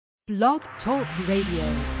Blog Talk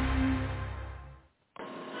Radio.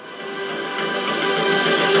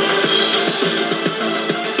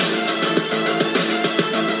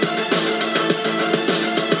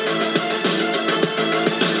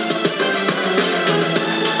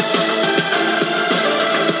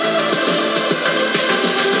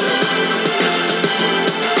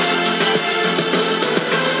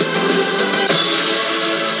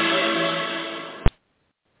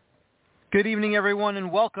 Good evening, everyone,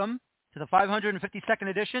 and welcome to the 552nd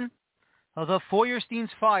edition of the Feuerstein's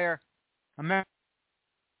Fire American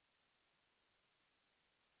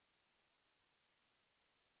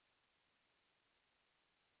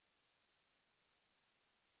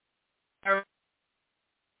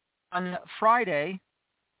on Friday,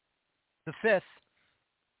 the 5th,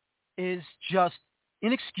 is just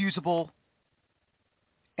inexcusable,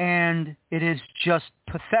 and it is just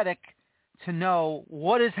pathetic to know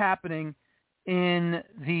what is happening in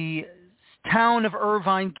the town of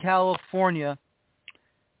Irvine, California,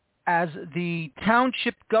 as the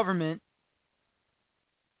township government,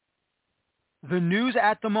 the news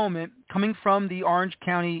at the moment coming from the Orange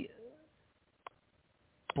County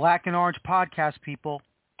Black and Orange podcast people,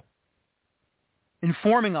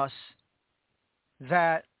 informing us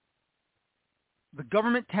that the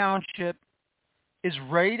government township is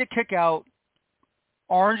ready to kick out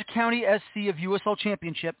Orange County SC of USL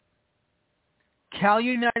Championship, Cal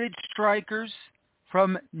United Strikers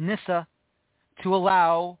from NISA, to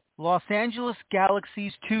allow Los Angeles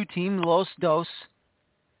Galaxy's 2 team, Los Dos,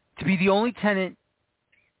 to be the only tenant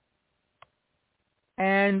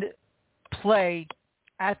and play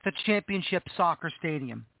at the championship soccer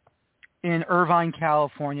stadium in Irvine,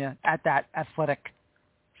 California, at that athletic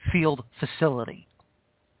field facility.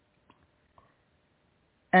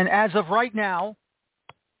 And as of right now,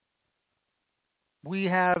 we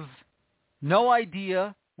have no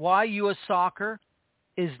idea why U.S. Soccer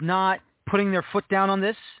is not putting their foot down on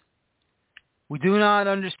this. We do not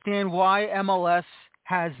understand why MLS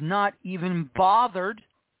has not even bothered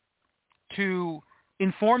to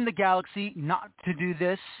inform the Galaxy not to do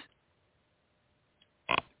this.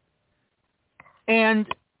 And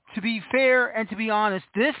to be fair and to be honest,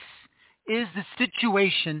 this is the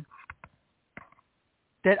situation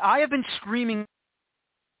that I have been screaming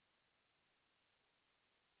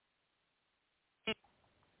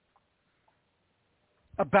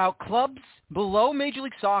about clubs below Major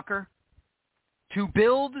League Soccer to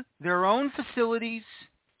build their own facilities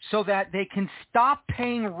so that they can stop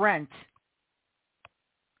paying rent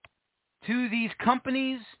to these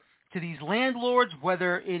companies, to these landlords,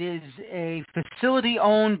 whether it is a facility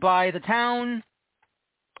owned by the town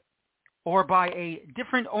or by a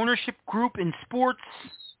different ownership group in sports.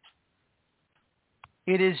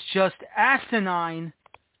 It is just asinine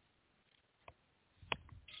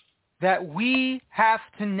that we have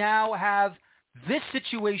to now have this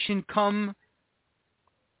situation come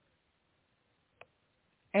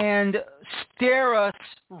and stare us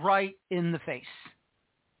right in the face.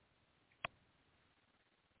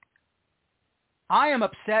 I am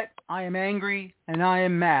upset, I am angry, and I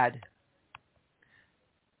am mad.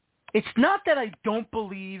 It's not that I don't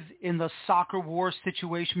believe in the soccer war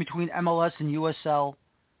situation between MLS and USL.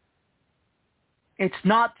 It's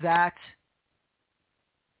not that.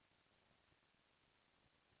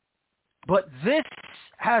 But this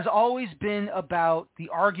has always been about the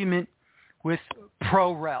argument with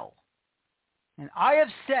pro-rel. And I have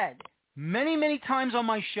said many, many times on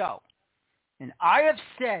my show, and I have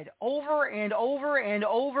said over and over and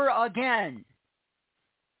over again,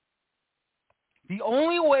 the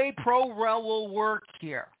only way pro-rel will work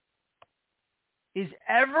here is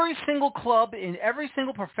every single club in every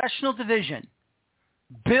single professional division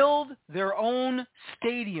build their own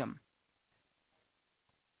stadium.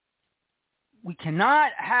 We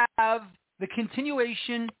cannot have the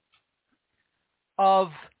continuation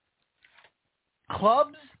of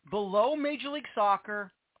clubs below Major League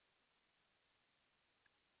Soccer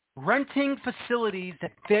renting facilities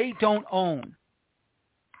that they don't own.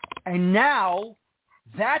 And now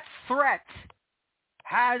that threat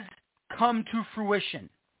has come to fruition.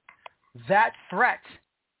 That threat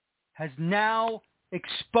has now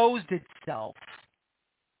exposed itself.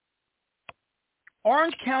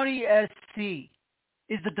 Orange County SC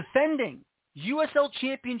is the defending USL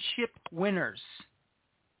Championship winners.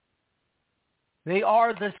 They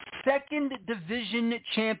are the second division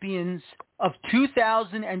champions of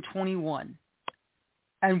 2021.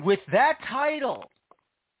 And with that title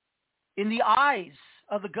in the eyes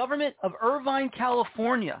of the government of Irvine,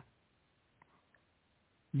 California,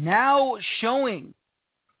 now showing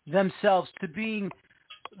themselves to being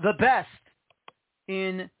the best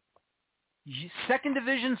in second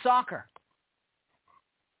division soccer.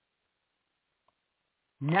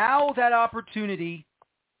 Now that opportunity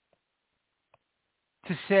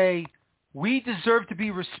to say we deserve to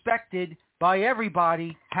be respected by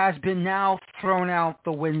everybody has been now thrown out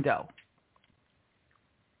the window.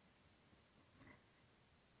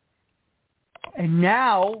 And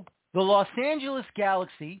now the Los Angeles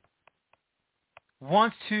Galaxy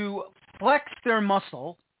wants to flex their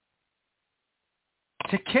muscle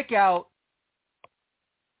to kick out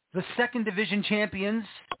the second division champions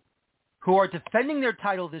who are defending their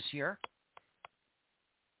title this year,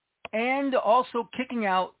 and also kicking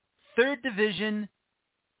out third division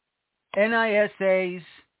NISA's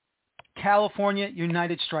California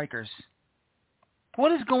United Strikers.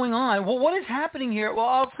 What is going on? Well, what is happening here? Well,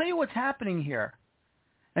 I'll tell you what's happening here.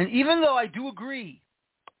 And even though I do agree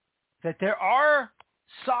that there are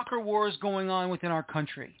soccer wars going on within our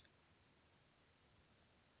country,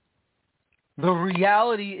 the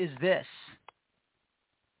reality is this.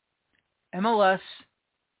 MLS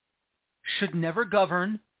should never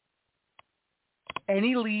govern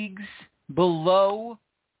any leagues below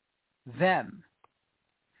them.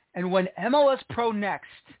 And when MLS Pro Next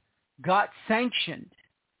got sanctioned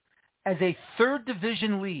as a third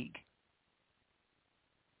division league,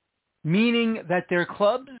 meaning that their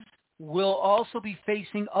clubs will also be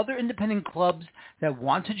facing other independent clubs that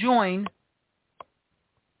want to join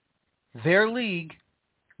their league,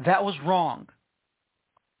 that was wrong.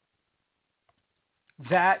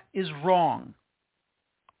 That is wrong.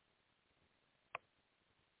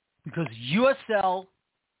 Because USL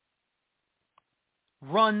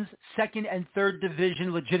runs second and third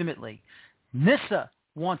division legitimately. NISA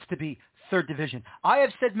wants to be third division. I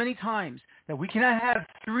have said many times that we cannot have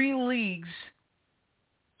three leagues,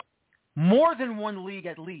 more than one league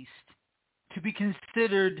at least, to be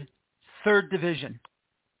considered third division.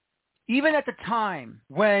 Even at the time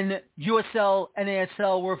when USL and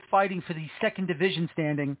ASL were fighting for the second division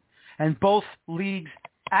standing, and both leagues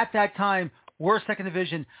at that time were second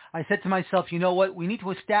division, I said to myself, you know what? We need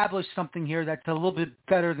to establish something here that's a little bit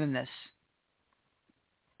better than this.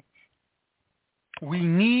 We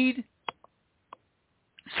need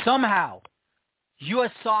somehow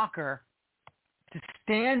U.S. soccer to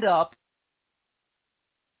stand up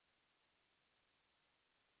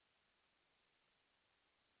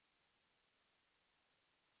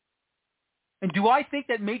and do I think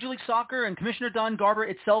that Major League Soccer and Commissioner Don Garber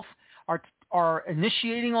itself are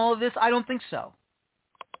initiating all of this? I don't think so.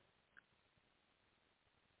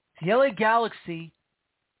 The LA Galaxy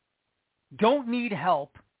don't need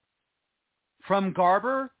help from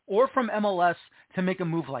Garber or from MLS to make a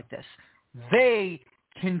move like this. They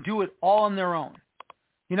can do it all on their own.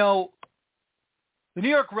 You know, the New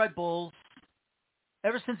York Red Bulls,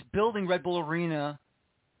 ever since building Red Bull Arena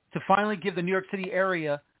to finally give the New York City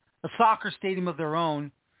area a soccer stadium of their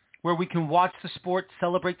own where we can watch the sport,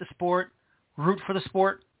 celebrate the sport, root for the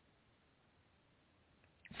sport.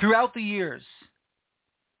 Throughout the years,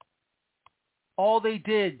 all they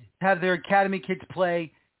did have their academy kids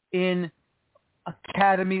play in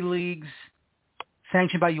academy leagues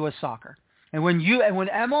sanctioned by U.S. Soccer. And when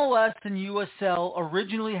MLS and USL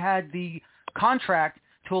originally had the contract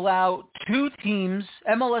to allow two teams,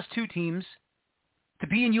 MLS two teams, to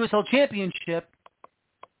be in USL Championship,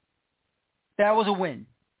 that was a win.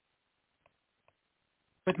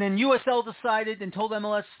 But then USL decided and told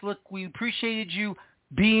MLS, look, we appreciated you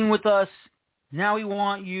being with us. Now we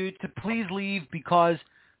want you to please leave because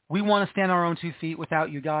we want to stand on our own 2 feet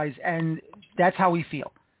without you guys, and that's how we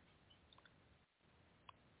feel.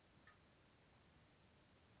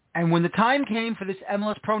 And when the time came for this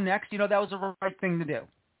MLS Pro Next, you know, that was the right thing to do.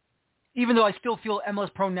 Even though I still feel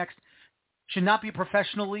MLS Pro Next should not be a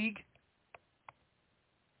professional league,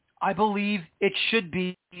 I believe it should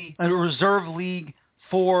be a reserve league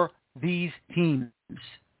for these teams.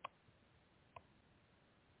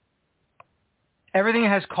 Everything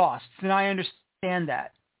has costs, and I understand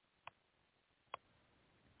that.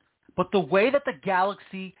 But the way that the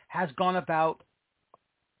Galaxy has gone about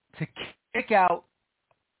to kick out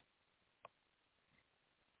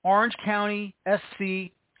Orange County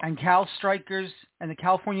SC and Cal Strikers and the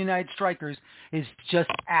California United Strikers is just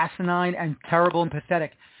asinine and terrible and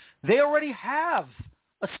pathetic. They already have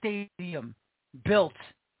a stadium built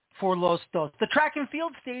for Los Dos. The track and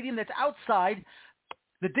field stadium that's outside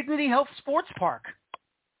the Dignity Health Sports Park.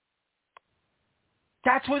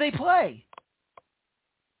 That's where they play.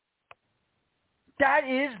 That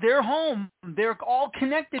is their home. They're all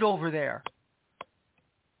connected over there.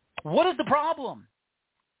 What is the problem?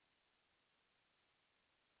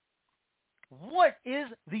 What is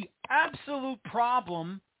the absolute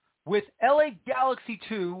problem with LA Galaxy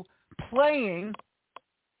 2 playing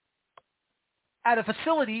at a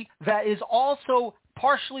facility that is also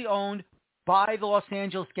partially owned by the Los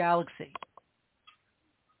Angeles Galaxy.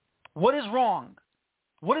 What is wrong?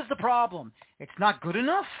 What is the problem? It's not good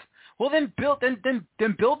enough? Well, then build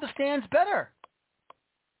the stands better.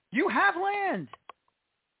 You have land.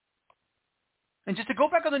 And just to go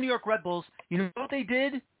back on the New York Red Bulls, you know what they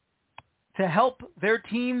did to help their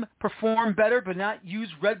team perform better but not use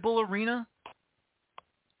Red Bull Arena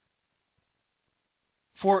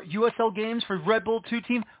for USL games for Red Bull 2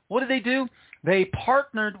 team? What did they do? They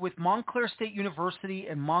partnered with Montclair State University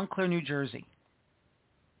in Montclair, New Jersey.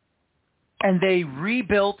 And they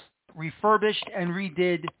rebuilt, refurbished, and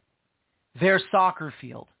redid their soccer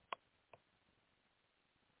field.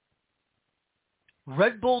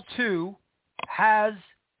 Red Bull 2 has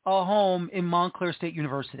a home in Montclair State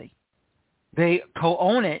University. They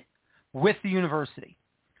co-own it with the university.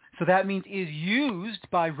 So that means it is used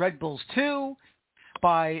by Red Bulls 2,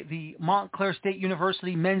 by the Montclair State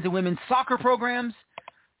University men's and women's soccer programs,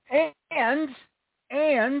 and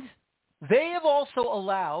they have also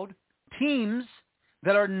allowed teams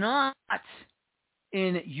that are not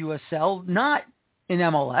in USL, not in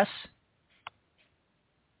MLS,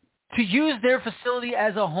 to use their facility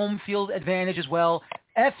as a home field advantage as well.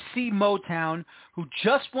 FC Motown, who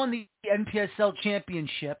just won the NPSL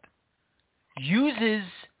championship, uses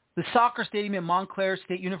the soccer stadium at Montclair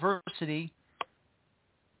State University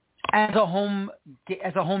as a home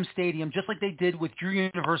stadium, just like they did with Drew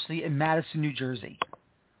University in Madison, New Jersey.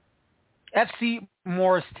 FC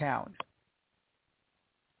Morristown.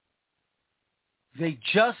 They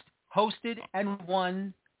just hosted and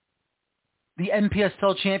won the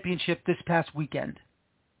NPSL championship this past weekend.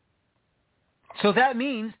 So that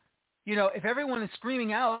means, you know, if everyone is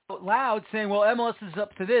screaming out loud saying, well, MLS is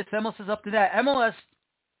up to this, MLS is up to that, MLS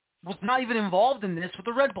was not even involved in this with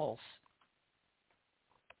the Red Bulls.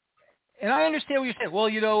 And I understand what you're saying. Well,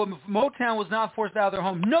 you know, Motown was not forced out of their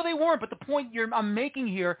home. No, they weren't. But the point I'm making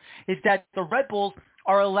here is that the Red Bulls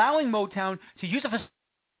are allowing Motown to use a facility.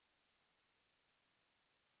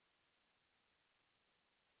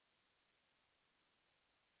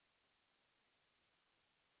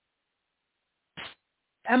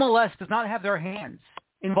 MLS does not have their hands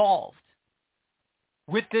involved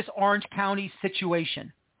with this Orange County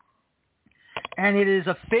situation. And it is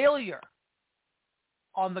a failure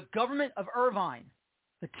on the government of Irvine,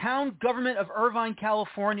 the town government of Irvine,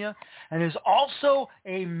 California, and is also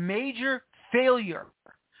a major failure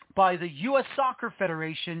by the U.S. Soccer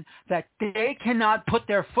Federation that they cannot put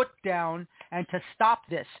their foot down and to stop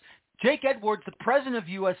this. Jake Edwards, the president of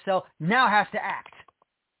USL, now has to act.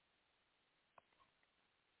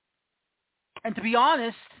 And to be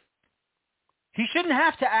honest, he shouldn't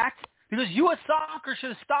have to act because U.S. Soccer should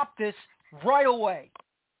have stopped this right away.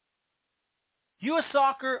 U.S.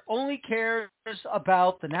 Soccer only cares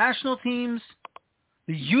about the national teams,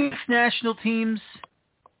 the youth national teams,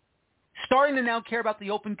 starting to now care about the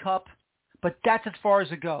Open Cup, but that's as far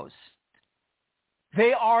as it goes.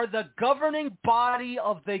 They are the governing body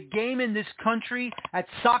of the game in this country at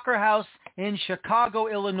Soccer House in Chicago,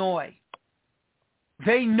 Illinois.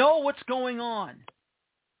 They know what's going on.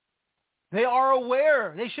 They are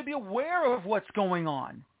aware. They should be aware of what's going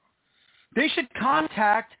on. They should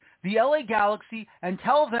contact the LA Galaxy and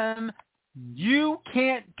tell them, you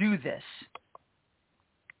can't do this.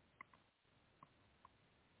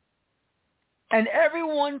 And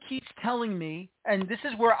everyone keeps telling me, and this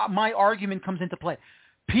is where my argument comes into play.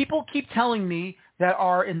 People keep telling me that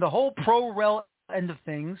are in the whole pro-rel end of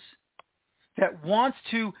things, that wants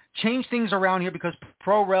to change things around here because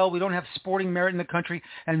pro-rel, we don't have sporting merit in the country,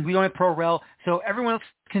 and we don't have pro-rel, so everyone else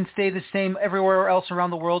can stay the same everywhere else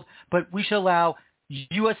around the world, but we should allow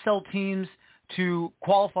USL teams to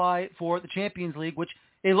qualify for the Champions League, which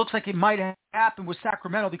it looks like it might happen with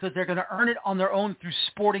Sacramento because they're going to earn it on their own through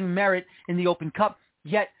sporting merit in the Open Cup.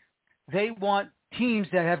 Yet they want teams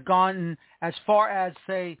that have gone as far as,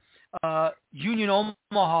 say, Union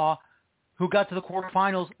Omaha, who got to the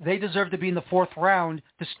quarterfinals. They deserve to be in the fourth round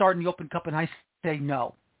to start in the Open Cup, and I say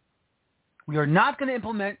no. We are not going to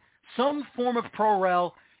implement some form of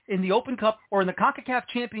pro-rel in the Open Cup or in the CONCACAF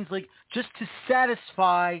Champions League just to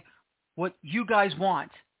satisfy what you guys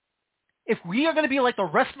want. If we are going to be like the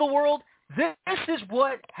rest of the world, this is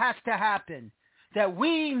what has to happen. That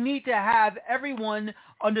we need to have everyone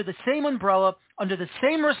under the same umbrella, under the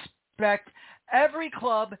same respect. Every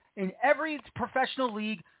club in every professional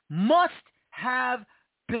league must have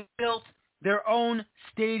built their own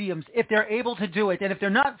stadiums if they're able to do it. And if they're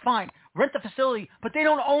not, fine, rent the facility, but they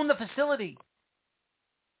don't own the facility.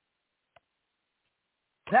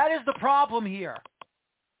 That is the problem here.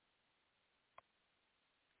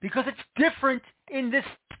 Because it's different in this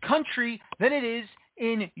country than it is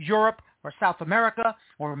in Europe or South America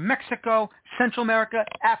or Mexico, Central America,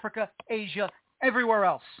 Africa, Asia, everywhere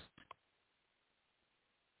else.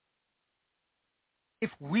 If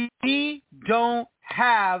we don't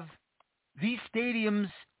have these stadiums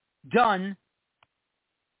done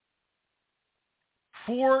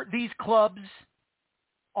for these clubs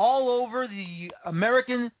all over the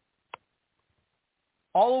American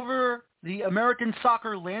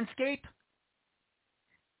soccer landscape,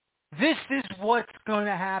 this is what's going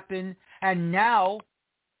to happen, and now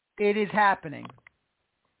it is happening.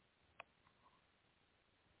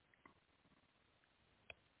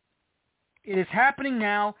 It is happening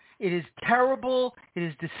now. It is terrible. It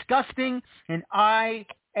is disgusting, and I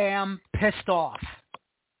am pissed off.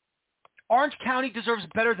 Orange County deserves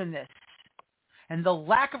better than this, and the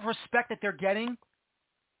lack of respect that they're getting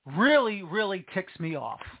really, really ticks me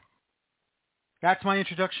off. That's my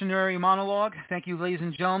introductory monologue. Thank you, ladies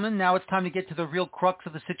and gentlemen. Now it's time to get to the real crux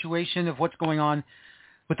of the situation of what's going on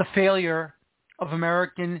with the failure of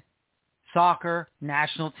American soccer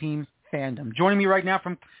national team fandom. Joining me right now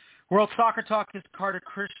from World Soccer Talk is Carter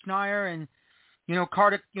Krishnaiyer. And,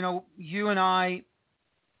 Carter, you and I,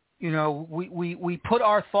 we put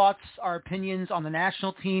our thoughts, our opinions on the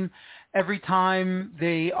national team every time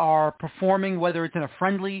they are performing, whether it's in a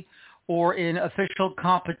friendly or in official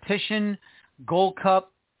competition, Gold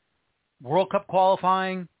Cup, World Cup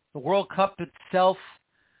qualifying, the World Cup itself.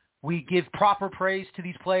 We give proper praise to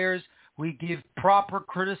these players. We give proper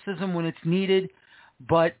criticism when it's needed.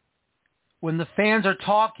 But when the fans are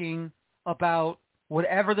talking about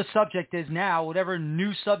whatever the subject is now, whatever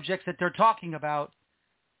new subjects that they're talking about,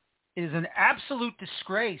 it is an absolute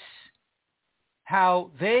disgrace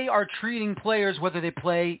how they are treating players, whether they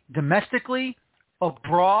play domestically,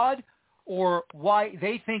 abroad, or why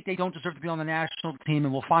they think they don't deserve to be on the national team,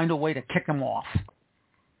 and will find a way to kick them off.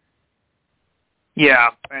 Yeah,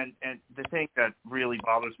 and the thing that really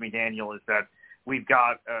bothers me, Daniel, is that we've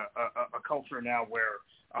got a culture now where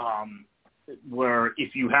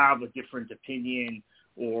if you have a different opinion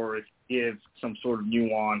or if you give some sort of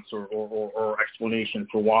nuance or explanation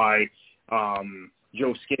for why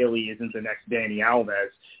Joe Scaly isn't the next Danny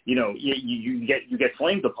Alves, you get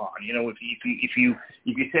flamed upon. If you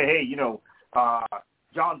say, hey,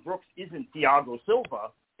 John Brooks isn't Thiago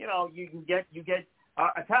Silva, you get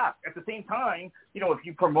attacked. At the same time, if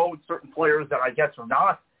you promote certain players that I guess are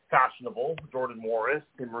not fashionable, Jordan Morris,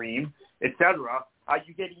 Tim Ream, etc.,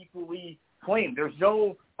 you get equally claimed. There's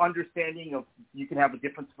no understanding of, you can have a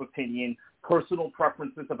difference of opinion, personal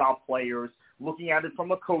preferences about players, looking at it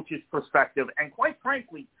from a coach's perspective. And quite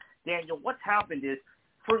frankly, Daniel, what's happened is,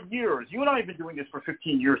 for years, you and I have been doing this for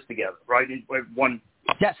 15 years together, right? In one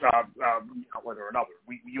yes. Outlet or another.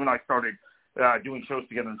 You and I started doing shows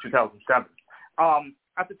together in 2007.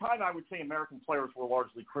 At the time, I would say American players were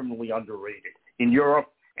largely criminally underrated in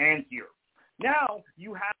Europe and here. Now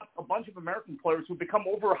you have a bunch of American players who become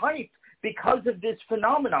overhyped because of this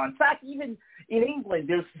phenomenon. In fact, even in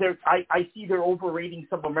England, I see they're overrating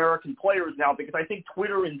some American players now because I think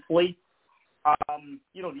Twitter inflates,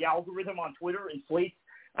 the algorithm on Twitter inflates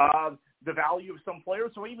the value of some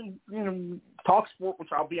players. So even, TalkSport, which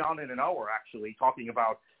I'll be on in an hour, actually, talking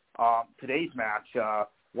about today's match,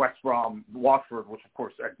 West Brom, Watford, which, of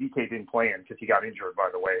course, DK didn't play in because he got injured, by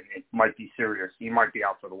the way. It might be serious. He might be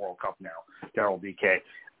out for the World Cup now, Daryl DK.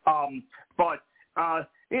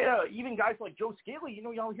 Even guys like Joe Scaly,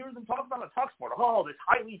 you'll hear them talk about on TalkSport. Oh, this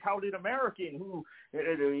highly touted American who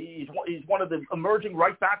is one of the emerging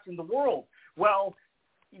right backs in the world. Well,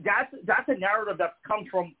 that's a narrative that's come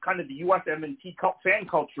from kind of the U.S. M&T fan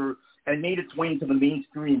culture and made its way into the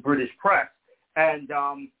mainstream British press. And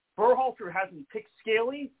Berhalter hasn't picked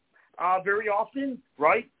Scaly very often,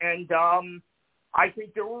 right? And I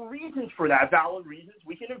think there were reasons for that, valid reasons.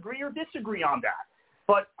 We can agree or disagree on that.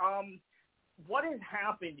 But what has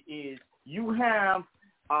happened is you have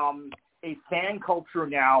a fan culture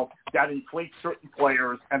now that inflates certain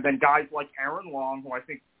players, and then guys like Aaron Long, who I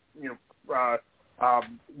think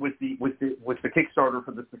with the Kickstarter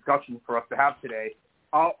for this discussion for us to have today,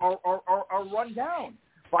 are run down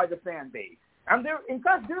by the fan base. And they're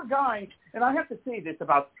guys, and I have to say this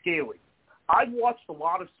about Scaly. I've watched a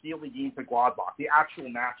lot of Scaly games at Gladbach, the actual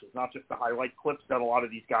matches, not just the highlight clips that a lot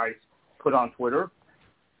of these guys put on Twitter.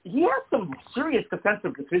 He has some serious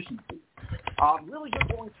defensive deficiencies. Really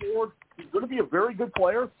good going forward. He's going to be a very good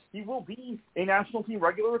player. He will be a national team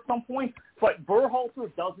regular at some point, but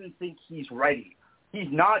Berhalter doesn't think he's ready. He's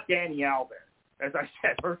not Danny Alves. as I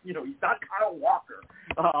said, or, he's not Kyle Walker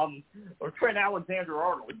or Trent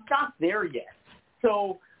Alexander-Arnold. He's not there yet.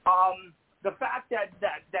 So the fact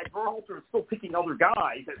that Berhalter is still picking other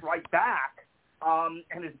guys at right back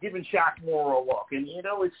and has given Shaq Moore a look, and,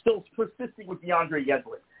 it's still persisting with DeAndre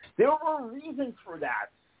Yedlin. There are reasons for that.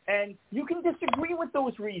 And you can disagree with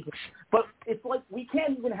those reasons, but it's like we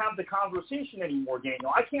can't even have the conversation anymore,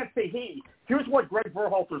 Daniel. I can't say, hey, here's what Greg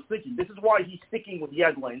Berhalter's thinking. This is why he's sticking with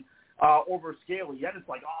Yedlin over Scaly. Then it's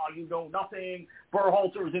like, you know nothing.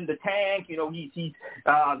 Berhalter's in the tank.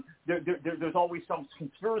 There's always some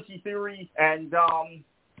conspiracy theory. And,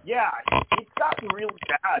 it's gotten really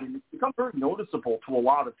bad. And it's become very noticeable to a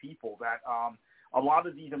lot of people that a lot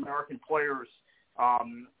of these American players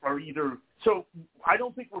are either – so I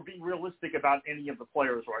don't think we're being realistic about any of the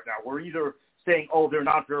players right now. We're either saying, they're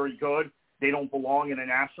not very good, they don't belong in a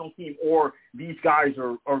national team, or these guys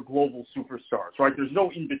are global superstars, right? There's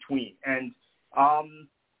no in-between. And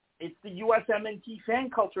it's the USMNT fan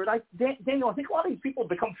culture. Daniel, I think a lot of these people have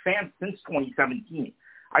become fans since 2017.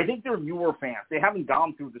 I think they're newer fans. They haven't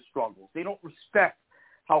gone through the struggles. They don't respect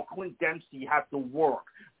how Clint Dempsey had to work.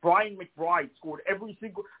 Brian McBride scored every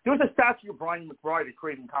single – there was a statue of Brian McBride at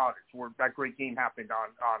Craven Cottage where that great game happened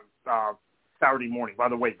on Saturday morning. By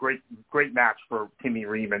the way, great match for Timmy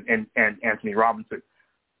Ream and Anthony Robinson.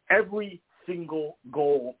 Every single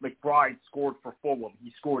goal McBride scored for Fulham,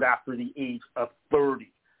 he scored after the age of 30.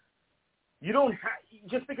 You don't have –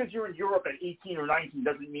 just because you're in Europe at 18 or 19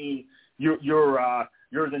 doesn't mean you're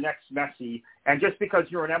the next Messi. And just because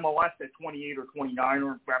you're in MLS at 28 or 29,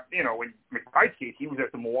 or, in McBride's case, he was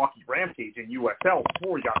at the Milwaukee Rampage in USL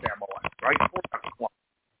before he got to MLS, right? Before he got to club.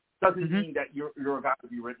 Doesn't mean that you're a guy to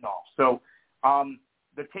be written off. So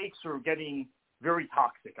the takes are getting very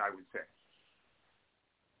toxic, I would say.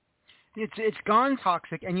 It's gone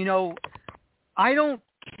toxic. And, I don't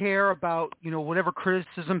care about, whatever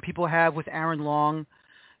criticism people have with Aaron Long,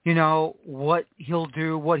 what he'll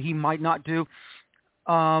do, what he might not do.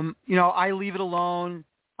 I leave it alone.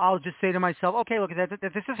 I'll just say to myself, okay, look,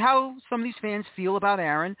 if this is how some of these fans feel about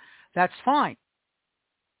Aaron, that's fine.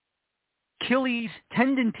 Achilles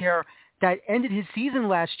tendon tear that ended his season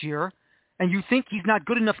last year, and you think he's not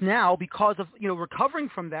good enough now because of, recovering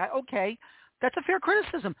from that, okay, that's a fair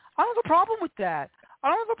criticism. I don't have a problem with that. I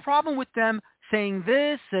don't have a problem with them saying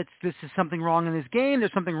this is something wrong in his game.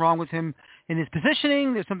 There's something wrong with him in his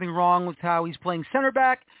positioning. There's something wrong with how he's playing center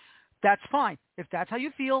back. That's fine. If that's how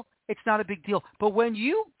you feel, it's not a big deal. But when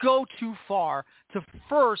you go too far to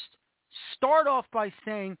first start off by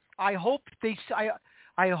saying, I hope he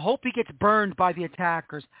gets burned by the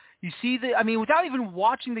attackers. You see without even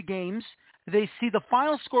watching the games, they see the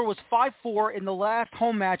final score was 5-4 in the last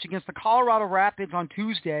home match against the Colorado Rapids on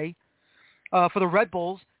Tuesday for the Red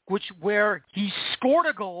Bulls, where he scored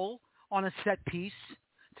a goal on a set piece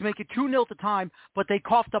to make it 2-0 at the time, but they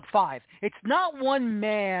coughed up 5. It's not one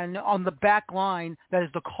man on the back line that is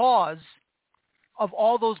the cause of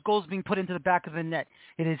all those goals being put into the back of the net.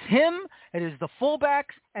 It is him, it is the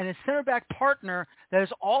fullbacks, and his center back partner that is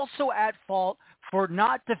also at fault for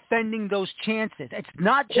not defending those chances. It's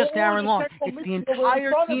not just Aaron Long. It's the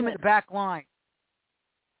entire team at the back line.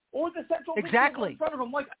 Or the central exactly in front of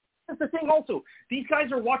him. That's the thing also. These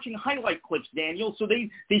guys are watching highlight clips, Daniel, so they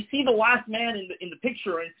see the last man in the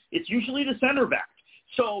picture, and it's usually the center back.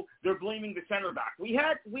 So they're blaming the center back. We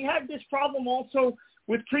had this problem also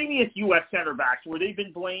with previous U.S. center backs where they've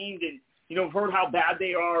been blamed and, heard how bad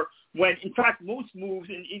they are when, in fact, most moves,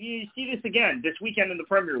 and you see this again this weekend in the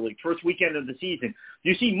Premier League, first weekend of the season,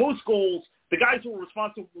 you see most goals, the guys who are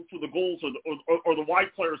responsible for the goals are the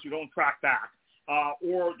wide players who don't track back.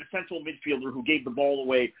 Or the central midfielder who gave the ball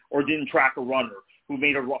away or didn't track a runner who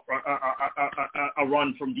made a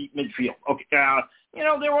run from deep midfield. Okay,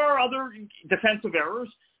 there are other defensive errors,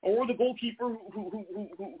 or the goalkeeper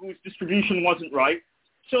whose distribution wasn't right.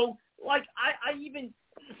 So,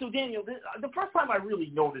 Daniel, the first time I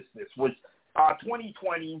really noticed this was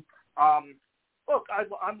 2020. Look,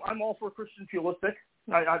 I'm all for Christian Pulisic.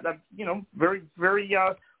 I'm very, very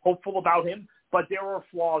hopeful about him. But there are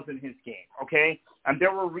flaws in his game, okay? And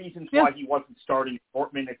there were reasons why he wasn't starting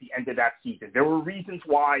Dortmund at the end of that season. There were reasons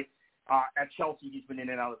why at Chelsea he's been in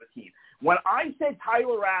and out of the team. When I said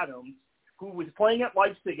Tyler Adams, who was playing at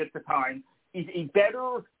Leipzig at the time, is a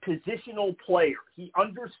better positional player. He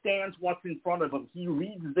understands what's in front of him. He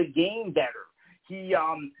reads the game better. He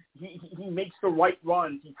makes the right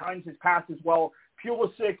runs. He times his passes well.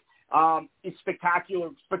 Pulisic is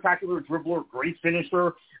spectacular dribbler, great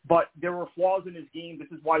finisher, but there were flaws in his game. This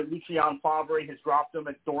is why Lucien Favre has dropped him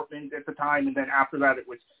at Dortmund at the time, and then after that it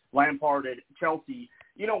was Lampard at Chelsea.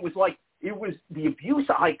 It was the abuse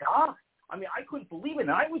I got. I mean, I couldn't believe it.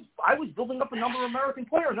 And I was building up a number of American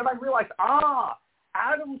players, and then I realized,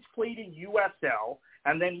 Adams played in USL,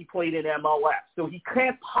 and then he played in MLS, so he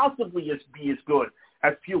can't possibly be as good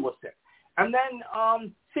as Pulisic. And then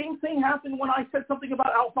same thing happened when I said something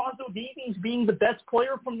about Alphonso Davies being the best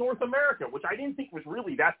player from North America, which I didn't think was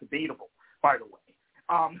really that debatable, by the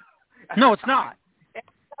way. No, it's not. And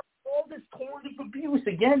all this torrent of abuse,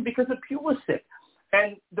 again, because of Pulisic.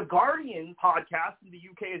 And the Guardian podcast in the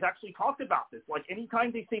UK has actually talked about this. Like,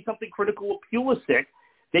 anytime they say something critical of Pulisic,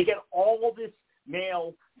 they get all this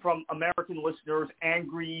mail from American listeners,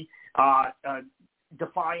 angry,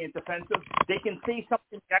 defiant, defensive. They can say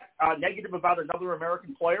something negative about another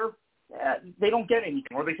American player. They don't get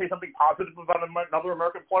anything. Or they say something positive about another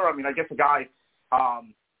American player. I mean, I guess a guy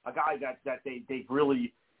that they've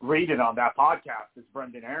really rated on that podcast is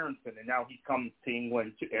Brendan Aronson, and now he's come to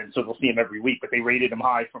England, and so they'll see him every week. But they rated him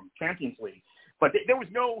high from Champions League. But there was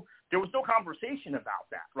no conversation about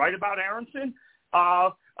that, right? About Aronson,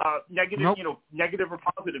 negative, nope. Negative or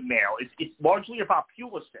positive mail. It's largely about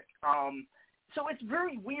Pulisic. So it's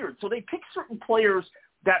very weird. So they pick certain players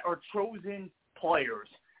that are chosen players,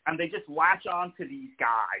 and they just latch on to these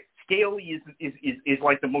guys. Scaly is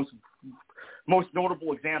like the most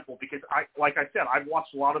notable example, because like I said, I've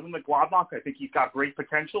watched a lot of him at Gladbach. I think he's got great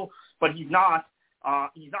potential, but he's not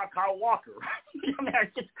Kyle Walker. I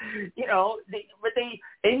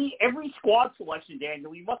mean, every squad selection,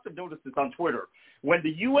 Daniel, you must have noticed this on Twitter. When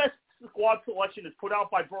the U.S. squad selection is put out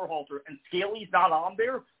by Berhalter and Scaly's not on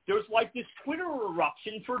there, there's like this Twitter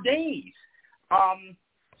eruption for days.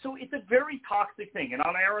 So it's a very toxic thing. And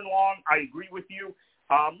on Aaron Long, I agree with you.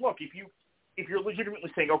 Look, if you're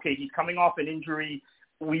legitimately saying, okay, he's coming off an injury,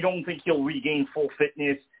 we don't think he'll regain full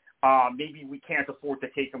fitness, maybe we can't afford to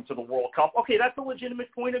take him to the World Cup. Okay, that's a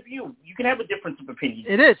legitimate point of view. You can have a difference of opinion.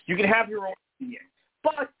 It is. You can have your own opinion.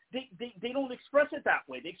 But they don't express it that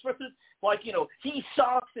way. They express it like, he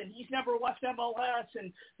sucks and he's never left MLS,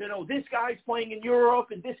 and, this guy's playing in Europe,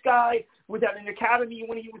 and this guy was at an academy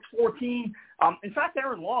when he was 14. In fact,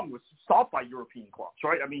 Aaron Long was sought by European clubs,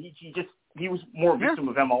 right? I mean, he was more a victim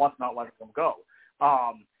of MLS not letting him go.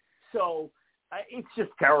 So it's just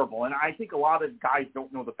terrible. And I think a lot of guys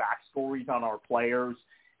don't know the backstories on our players,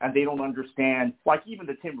 and they don't understand, like even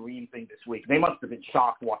the Tim Ream thing this week. They must have been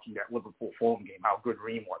shocked watching that Liverpool-Fulham game, how good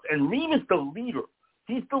Ream was. And Ream is the leader.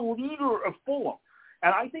 He's the leader of Fulham.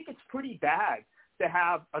 And I think it's pretty bad to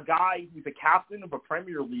have a guy who's a captain of a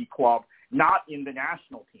Premier League club not in the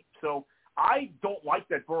national team. So I don't like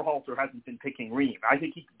that Berhalter hasn't been picking Ream. I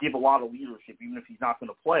think he could give a lot of leadership even if he's not going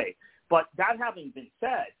to play. But that having been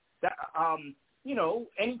said, that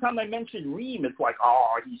anytime I mention Ream, it's like,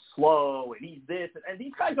 oh, he's slow and he's this. And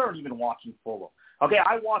these guys aren't even watching Fulham. Okay,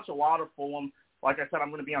 I watch a lot of Fulham. Like I said, I'm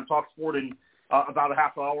going to be on TalkSport in about a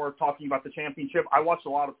half hour talking about the championship. I watched a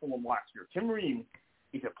lot of Fulham last year. Tim Ream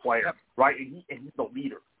is a player, yep, right? And he's the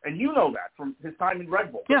leader. And you know that from his time in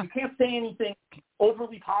Red Bull. Yeah. You can't say anything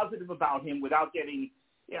overly positive about him without getting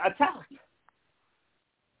attacked.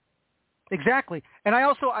 Exactly. And I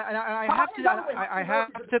also I have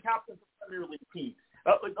to captain of the Premier League team.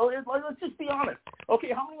 Let's just be honest.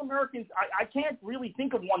 Okay, how many Americans? I can't really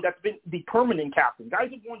think of one that's been the permanent captain. Guys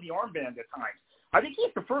have worn the armband at times. I think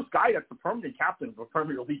he's the first guy that's the permanent captain of a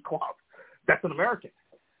Premier League club. That's an American.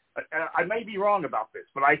 I may be wrong about this,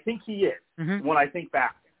 but I think he is when I think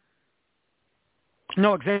back.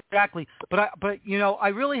 No, exactly. But I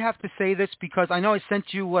really have to say this because I know I sent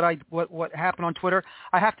you what happened on Twitter.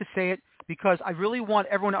 I have to say it because I really want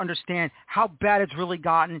everyone to understand how bad it's really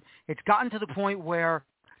gotten. It's gotten to the point where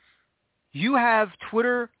you have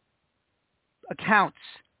Twitter accounts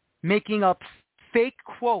making up fake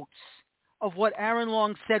quotes of what Aaron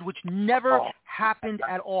Long said, which never happened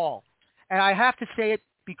at all. And I have to say it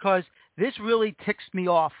because this really ticks me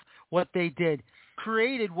off what they did.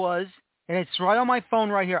 Created was, and it's right on my phone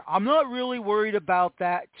right here, I'm not really worried about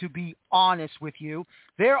that, to be honest with you.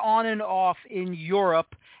 They're on and off in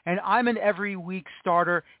Europe, and I'm an every week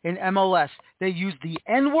starter in MLS. They use the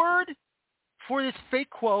N-word for this fake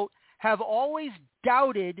quote, have always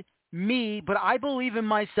doubted me, but I believe in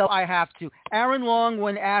myself. I have to. Aaron Long,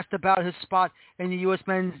 when asked about his spot in the U.S.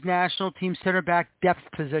 men's national team center back depth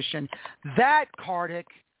position, that, Kartik,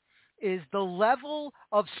 is the level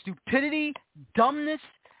of stupidity, dumbness,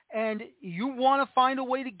 and you want to find a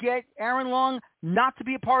way to get Aaron Long not to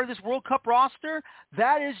be a part of this World Cup roster?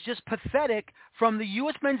 That is just pathetic from the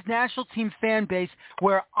U.S. men's national team fan base,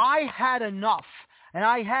 where I had enough, and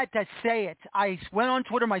I had to say it. I went on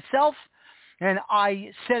Twitter myself, and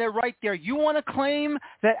I said it right there. You want to claim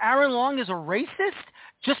that Aaron Long is a racist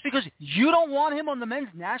just because you don't want him on the men's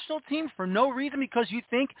national team for no reason, because you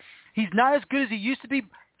think He's not as good as he used to be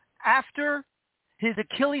after his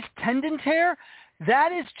Achilles tendon tear.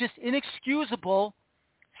 That is just inexcusable.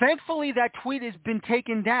 Thankfully, that tweet has been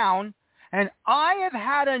taken down, and I have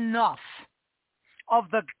had enough of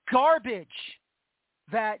the garbage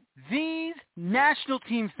that these national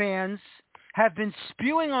team fans have been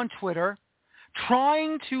spewing on Twitter,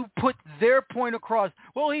 trying to put their point across.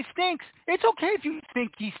 Well, he stinks. It's okay if you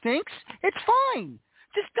think he stinks. It's fine.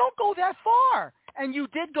 Just don't go that far. And you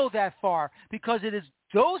did go that far because it is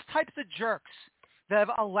those types of jerks that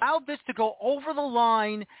have allowed this to go over the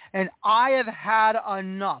line, and I have had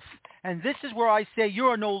enough. And this is where I say you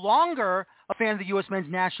are no longer a fan of the U.S. men's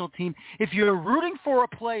national team if you're rooting for a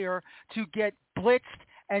player to get blitzed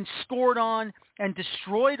and scored on and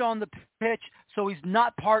destroyed on the pitch so he's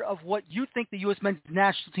not part of what you think the U.S. men's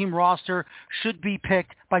national team roster should be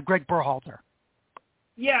picked by Greg Berhalter.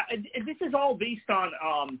 Yeah, and this is all based on,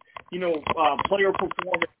 player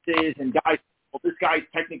performances and guys. Well, this guy's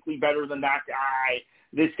technically better than that guy.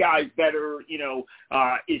 This guy's better,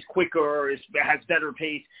 is quicker, has better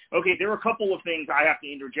pace. Okay, there are a couple of things I have to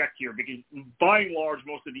interject here because by and large,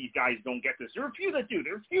 most of these guys don't get this. There are a few that do.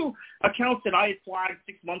 There are a few accounts that I had flagged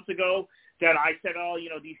 6 months ago that I said,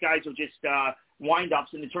 these guys are just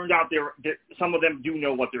wind-ups, and it turned out some of them do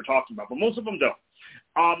know what they're talking about, but most of them don't.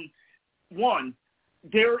 One,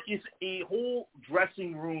 there is a whole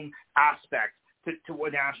dressing room aspect to a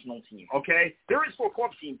national team, okay? There is for a club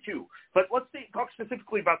team, too. But let's talk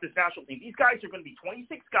specifically about this national team. These guys are going to be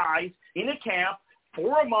 26 guys in a camp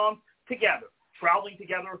for a month together, traveling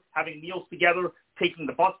together, having meals together, taking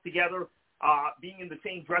the bus together, being in the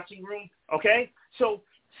same dressing room, okay? So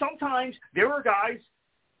sometimes there are guys,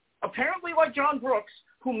 apparently like John Brooks,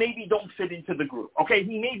 who maybe don't fit into the group, okay?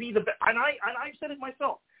 He may be the best, and I've said it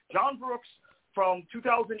myself. John Brooks, from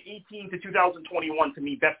 2018 to 2021, to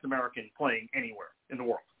me, best American playing anywhere in the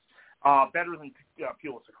world. Better than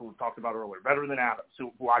Pulisic, who we talked about earlier. Better than Adams,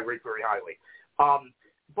 who I rate very highly.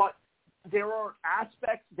 But there are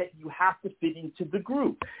aspects that you have to fit into the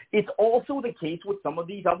group. It's also the case with some of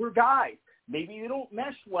these other guys. Maybe they don't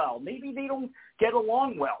mesh well. Maybe they don't get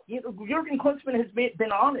along well. Jurgen Klinsmann has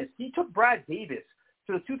been honest. He took Brad Davis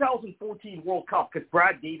to the 2014 World Cup because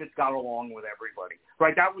Brad Davis got along with everybody,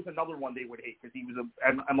 right? That was another one they would hate because he was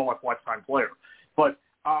an MLS lifetime player. But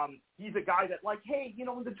he's a guy that, hey,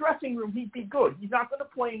 in the dressing room, he'd be good. He's not going to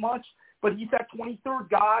play much, but he's that 23rd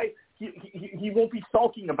guy. He won't be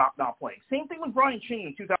sulking about not playing. Same thing with Brian Ching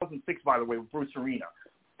in 2006, by the way, with Bruce Arena.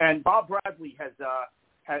 And Bob Bradley has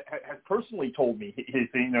personally told me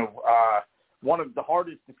one of the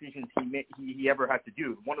hardest decisions he ever had to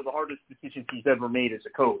do, one of the hardest decisions he's ever made as a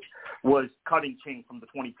coach was cutting Ching from the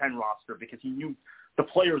 2010 roster because he knew the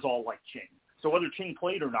players all liked Ching. So whether Ching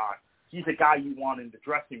played or not, he's a guy you want in the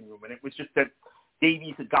dressing room. And it was just that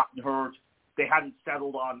Davies had gotten hurt. They hadn't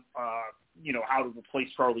settled on, how to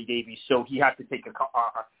replace Charlie Davies. So he had to take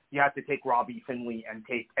Robbie Finley and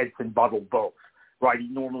take Edson Buttle both. Right, he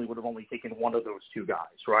normally would have only taken one of those two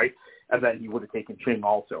guys, right? And then he would have taken Ching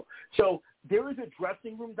also. So there is a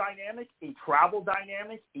dressing room dynamic, a travel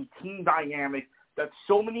dynamic, a team dynamic that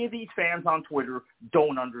so many of these fans on Twitter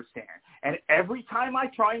don't understand. And every time I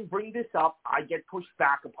try and bring this up, I get pushed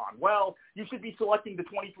back upon. Well, you should be selecting the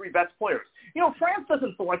 23 best players. France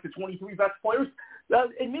doesn't select the 23 best players.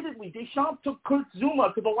 Admittedly, Deschamps took Kurt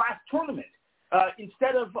Zouma to the last tournament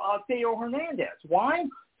instead of Theo Hernandez. Why?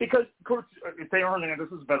 Because Theo Hernandez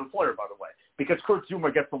is a better player, by the way, because Kurt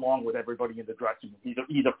Zouma gets along with everybody in the dressing room.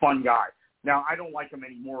 He's a fun guy. Now, I don't like him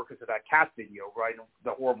anymore because of that cat video, right? The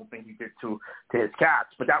horrible thing he did to his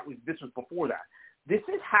cats. But this was before that. This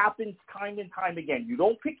has happened time and time again. You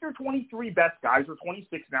don't pick your 23 best guys, or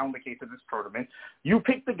 26 now in the case of this tournament. You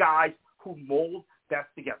pick the guys who mold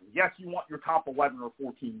best together. Yes, you want your top 11 or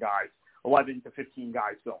 14 guys, 11 to 15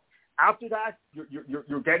 guys going. After that,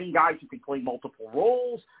 you're getting guys who can play multiple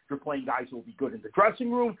roles. You're playing guys who will be good in the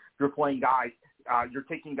dressing room. You're taking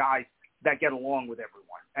guys that get along with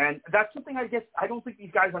everyone. And that's something I don't think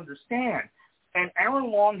these guys understand. And Aaron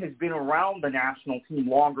Long has been around the national team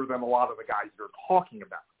longer than a lot of the guys you're talking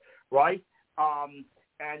about, right? He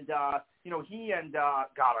and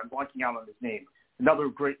God, I'm blanking out on his name. Another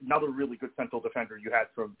really good central defender you had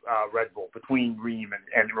from Red Bull between Ream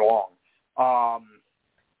and Long.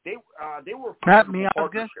 They were Matt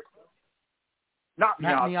Miazga? Not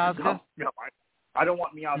Miazga? No, I don't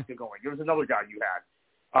want Miazga going. There was another guy you had,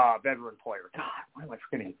 veteran player. God, why am I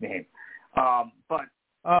forgetting his name?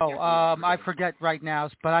 I forget right now,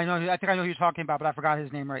 but I think I know who you're talking about, but I forgot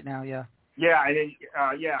his name right now. Yeah. Yeah,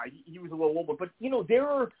 he was a little older, but there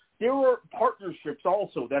are partnerships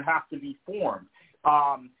also that have to be formed,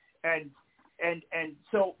 and And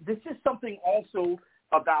so this is something also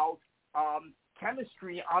about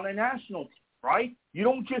chemistry on a national team, right? You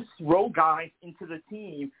don't just throw guys into the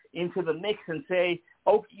team, into the mix and say,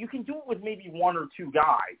 oh, you can do it with maybe one or two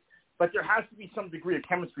guys, but there has to be some degree of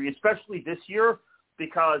chemistry, especially this year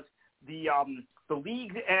because the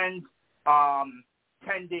league ends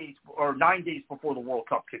 10 days or 9 days before the World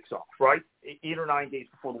Cup kicks off, right? 8 or 9 days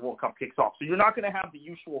before the World Cup kicks off. So you're not going to have the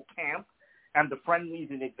usual camp and the friendlies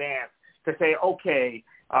in advance to say, okay,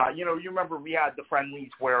 you remember we had the friendlies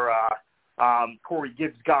where Corey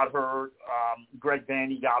Gibbs got hurt, Greg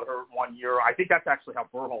Vanny got hurt one year. I think that's actually how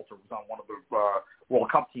Berhalter was on one of the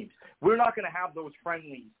World Cup teams. We're not going to have those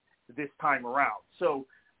friendlies this time around. So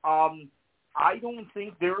I don't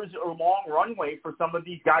think there is a long runway for some of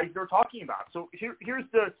these guys they're talking about. So here's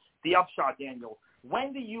the upshot, Daniel.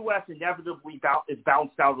 When the U.S. inevitably is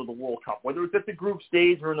bounced out of the World Cup, whether it's at the group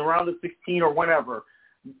stage or in the round of 16 or whenever,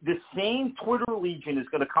 the same Twitter legion is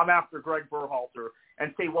going to come after Greg Berhalter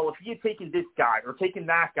and say, well, if he had taken this guy or taken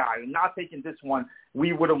that guy and not taken this one,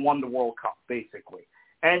 we would have won the World Cup, basically.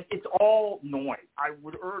 And it's all noise. I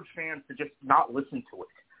would urge fans to just not listen to it.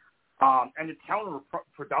 And it's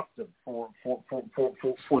counterproductive for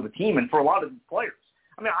the team and for a lot of these players.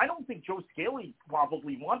 I mean, I don't think Joe Scaley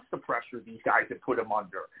probably wants to pressure these guys to put him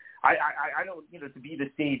under. I don't, to be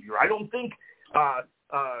the savior. I don't think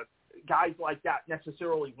guys like that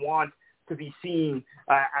necessarily want to be seen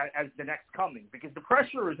as the next coming because the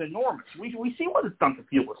pressure is enormous. We see what it's done to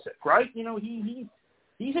Pulisic, right?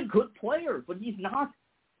 He's a good player, but he's not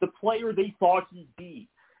the player they thought he'd be.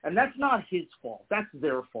 And that's not his fault. That's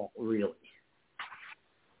their fault, really.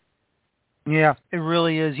 Yeah, it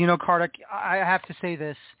really is. Kartik, I have to say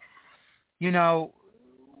this.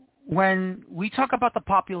 When we talk about the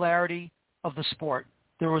popularity of the sport,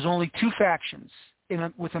 there was only two factions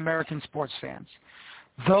with American sports fans.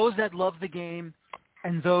 Those that love the game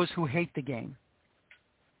and those who hate the game.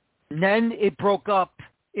 And then it broke up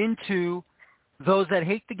into those that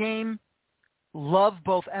hate the game, love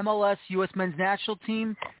both MLS, U.S. men's national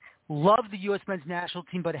team, love the U.S. men's national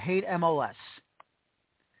team, but hate MLS.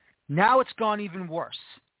 Now it's gone even worse.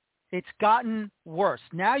 It's gotten worse.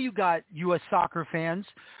 Now you got U.S. soccer fans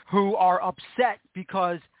who are upset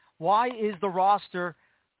because why is the roster,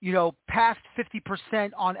 past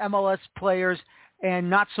 50% on MLS players and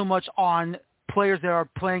not so much on players that are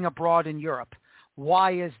playing abroad in Europe?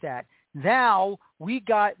 Why is that? Now we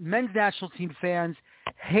got men's national team fans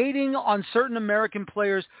hating on certain American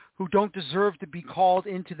players who don't deserve to be called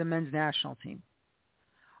into the men's national team.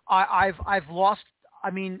 Have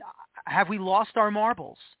we lost our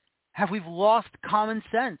marbles? Have we lost common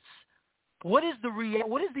sense? What is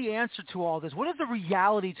the answer to all this? What is the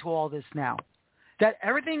reality to all this now? That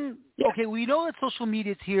everything, okay, we know that social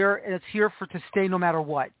media is here and it's here to stay no matter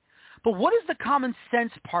what. But what is the common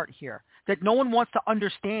sense part here that no one wants to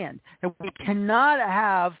understand? That we cannot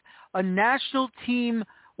have a national team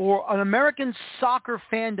or an American soccer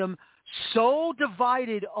fandom so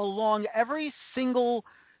divided along every single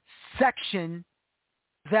section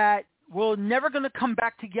that we're never going to come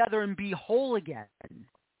back together and be whole again.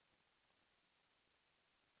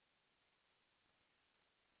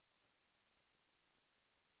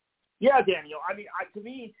 Yeah, Daniel. I mean, to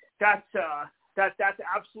me, that's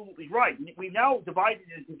absolutely right. We now divided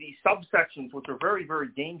into these subsections, which are very, very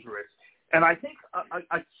dangerous. And I think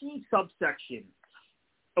a key subsection,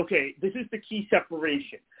 okay, this is the key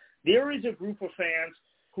separation. There is a group of fans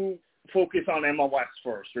who focus on MLS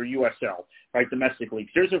first or USL, right, domestic leagues.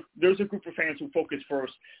 There's a group of fans who focus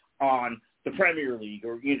first on the Premier League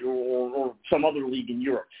or some other league in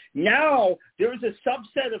Europe. Now there's a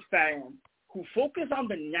subset of fans who focus on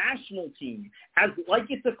the national team as like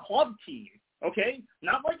it's a club team, okay?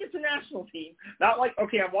 Not like it's a national team. Not like,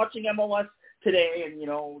 okay, I'm watching MLS today and,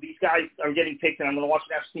 these guys are getting picked and I'm going to watch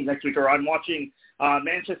the national team next week, or I'm watching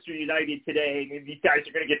Manchester United today and these guys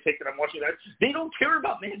are going to get picked and I'm watching that. They don't care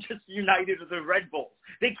about Manchester United or the Red Bulls.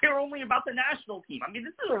 They care only about the national team. I mean,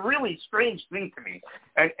 this is a really strange thing to me.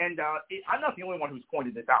 And I'm not the only one who's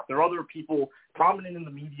pointed this out. There are other people prominent in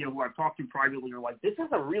the media who I've talked to privately who are like, this is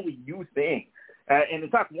a really new thing. And in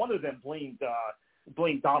fact, one of them blamed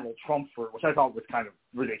Donald Trump for it, which I thought was kind of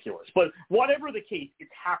ridiculous. But whatever the case,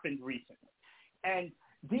 it's happened recently. And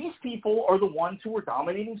these people are the ones who are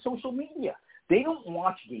dominating social media. They don't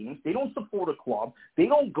watch games. They don't support a club. They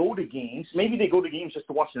don't go to games. Maybe they go to games just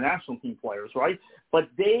to watch the national team players, right? But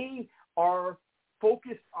they are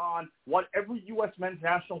focused on what every U.S. men's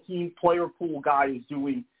national team player pool guy is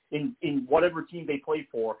doing in whatever team they play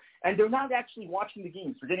for. And they're not actually watching the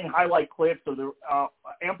games. They're getting highlight clips or they're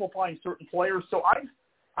amplifying certain players. So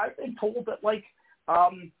I've been told that,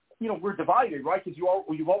 we're divided, right? Because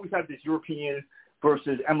you've always had this European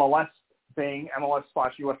versus MLS thing,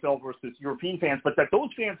 MLS/USL versus European fans, but that those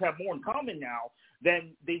fans have more in common now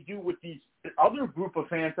than they do with these other group of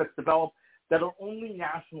fans that's developed that are only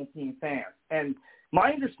national team fans. And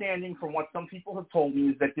my understanding from what some people have told me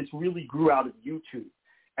is that this really grew out of YouTube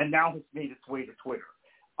and now has made its way to Twitter.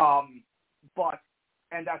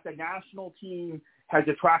 And that the national team has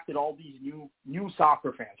attracted all these new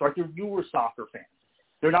soccer fans, right? They're newer soccer fans.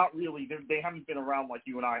 They're not really, they haven't been around like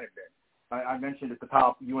you and I have been. I mentioned at the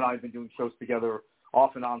top, you and I have been doing shows together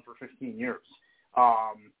off and on for 15 years.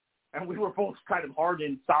 And we were both kind of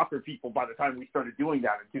hardened soccer people by the time we started doing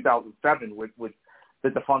that in 2007 with the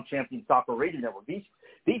defunct Champion Soccer Radio Network.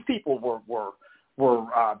 These people were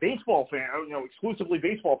baseball fans, exclusively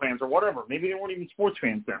baseball fans or whatever. Maybe they weren't even sports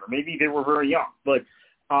fans then, or maybe they were very young. But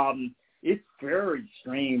it's very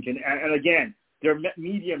strange. And again, they're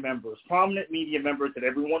media members, prominent media members that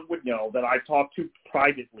everyone would know that I've talked to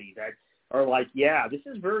privately that are like, yeah, this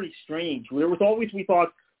is very strange. We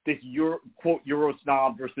thought this quote Euro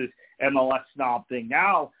snob versus MLS snob thing.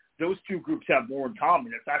 Now those two groups have more in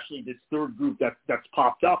common. It's actually this third group that's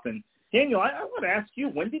popped up. And Daniel, I want to ask you,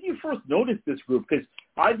 when did you first notice this group? Because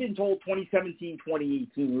I've been told 2017,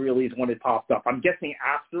 2018 really is when it popped up. I'm guessing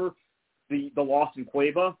after the loss in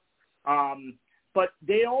Cueva. But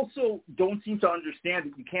they also don't seem to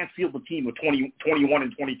understand that you can't field a team with 21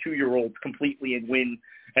 and 22-year-olds completely and win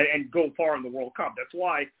and go far in the World Cup. That's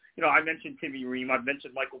why, I mentioned Timmy Ream. I've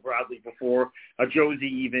mentioned Michael Bradley before, Josie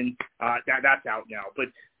even. That's out now. But,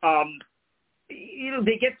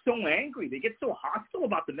 they get so angry. They get so hostile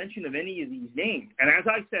about the mention of any of these names. And as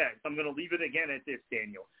I said, I'm going to leave it again at this,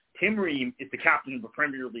 Daniel. Tim Ream is the captain of the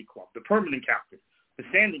Premier League club, the permanent captain, the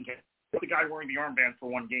standing captain, the guy wearing the armband for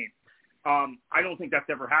one game. I don't think that's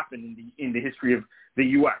ever happened in the history of the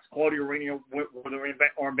U.S. Claudio Reyna wore the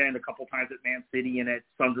armband a couple times at Man City and at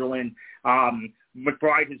Sunderland.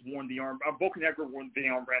 McBride has worn the armband. Bocanegra wore the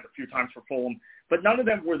armband a few times for Fulham, but none of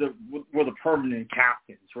them were the permanent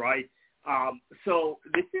captains, right? So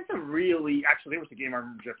this is actually there was a game I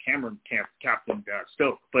remember Jeff Cameron captained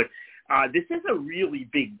Stoke, but this is a really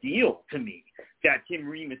big deal to me that Tim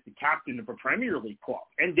Ream is the captain of a Premier League club,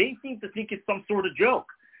 and they seem to think it's some sort of joke.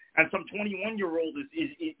 And some 21-year-old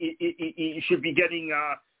should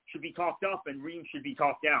be talked up, and Ream should be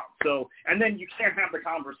talked down. So, and then you can't have the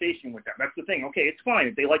conversation with them. That's the thing. Okay, it's fine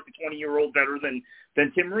if they like the 20-year-old better than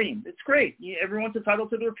Tim Ream. It's great. Everyone's entitled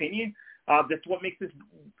to their opinion. That's what makes this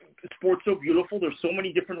sport so beautiful. There's so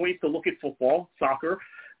many different ways to look at football, soccer,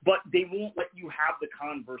 but they won't let you have the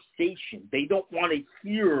conversation. They don't want to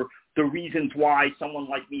hear the reasons why someone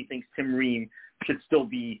like me thinks Tim Ream should still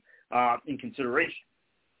be in consideration.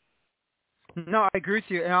 No, I agree with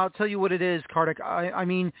you, and I'll tell you what it is, Kartik. I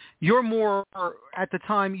mean, you're more, at the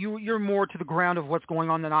time, you're more to the ground of what's going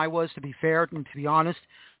on than I was, to be fair and to be honest.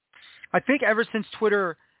 I think ever since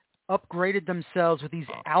Twitter upgraded themselves with these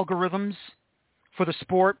algorithms for the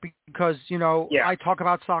sport, because, I talk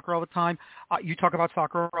about soccer all the time. You talk about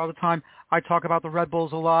soccer all the time. I talk about the Red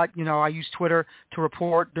Bulls a lot. I use Twitter to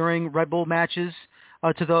report during Red Bull matches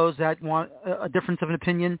to those that want a difference of an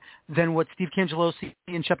opinion than what Steve Cangelosi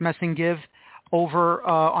and Shep Messing give over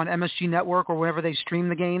on MSG Network or whenever they stream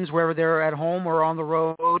the games, wherever they're at home or on the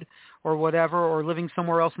road or whatever, or living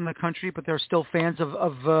somewhere else in the country, but they're still fans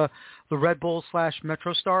of the Red Bull /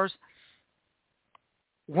 Metro Stars.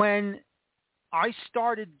 When I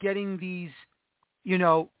started getting these,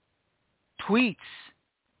 tweets,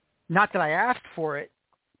 not that I asked for it,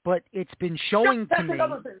 but it's been showing to me.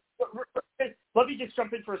 Another thing. Let me just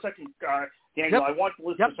jump in for a second, Daniel. Yep. I want the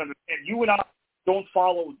listeners to understand. You and I don't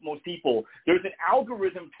follow most people. There's an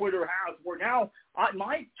algorithm Twitter has where now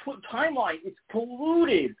my timeline is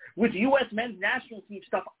polluted with U.S. men's national team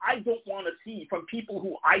stuff I don't want to see from people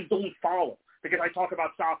who I don't follow because I talk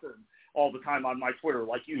about soccer all the time on my Twitter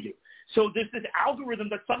like you do. So there's this algorithm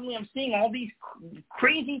that suddenly I'm seeing all these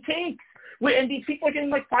crazy takes. And these people are getting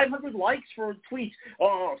like 500 likes for tweets.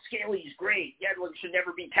 Oh, Scaly's great. Yedlin should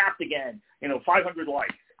never be tapped again. 500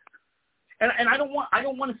 likes. And I don't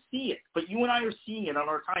want to see it, but you and I are seeing it on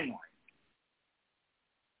our timeline.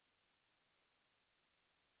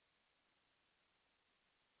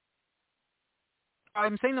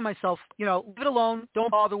 I'm saying to myself, leave it alone. Don't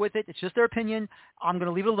bother with it. It's just their opinion. I'm going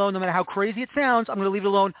to leave it alone. No matter how crazy it sounds, I'm going to leave it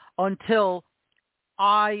alone until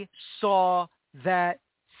I saw that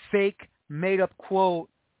fake made-up quote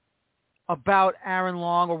about Aaron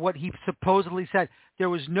Long or what he supposedly said. There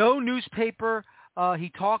was no newspaper he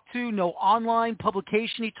talked to, no online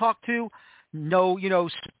publication he talked to, no,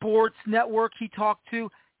 sports network he talked to,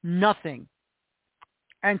 nothing.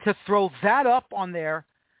 And to throw that up on there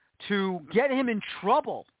to get him in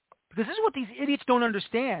trouble. Because this is what these idiots don't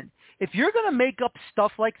understand. If you're going to make up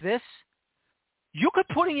stuff like this, you could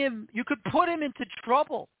put him into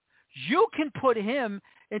trouble. You can put him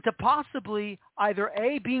into possibly either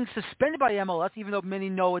A, being suspended by MLS, even though many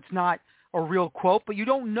know it's not a real quote, but you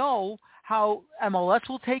don't know how MLS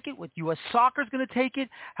will take it, what U.S. Soccer is going to take it,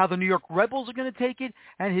 how the New York Red Bulls are going to take it,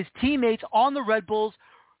 and his teammates on the Red Bulls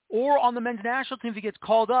or on the men's national team if he gets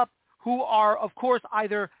called up, who are, of course,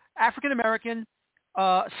 either African-American,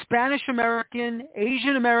 Spanish-American,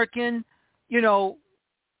 Asian-American,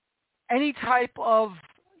 any type of,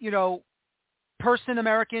 person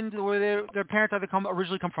American, where their parents either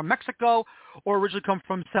originally come from Mexico or originally come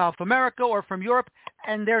from South America or from Europe.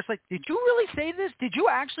 And there's like, did you really say this? Did you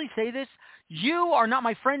actually say this? You are not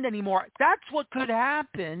my friend anymore. That's what could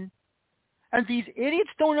happen. And these idiots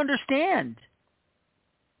don't understand.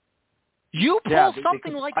 You pull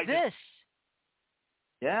something like this.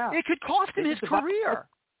 Yeah. It could cost him his career.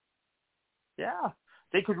 Yeah.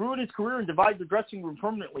 They could ruin his career and divide the dressing room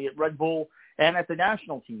permanently at Red Bull and at the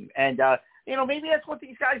national team. And, maybe that's what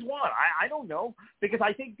these guys want. I don't know, because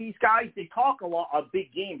I think these guys, they talk a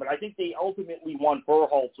big game, but I think they ultimately want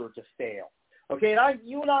Berhalter to fail. Okay, and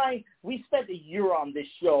you and I, we spent a year on this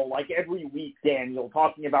show, like every week, Daniel,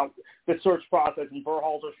 talking about the search process and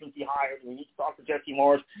Berhalter shouldn't be hired. We need to talk to Jesse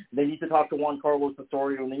Morris. They need to talk to Juan Carlos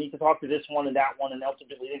Osorio, and they need to talk to this one and that one, and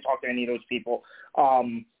ultimately they didn't talk to any of those people.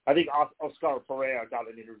 I think Oscar Pereira got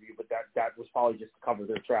an interview, but that was probably just to cover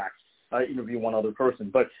their tracks, interview one other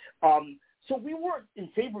person. But so we weren't in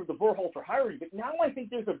favor of the Berhalter hiring, but now I think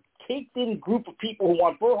there's a caked-in group of people who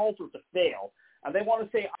want Berhalter to fail, and they want to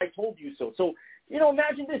say, I told you so. So,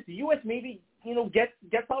 imagine this. The U.S. maybe,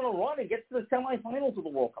 gets on a run and gets to the semifinals of the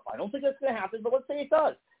World Cup. I don't think that's going to happen, but let's say it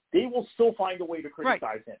does. They will still find a way to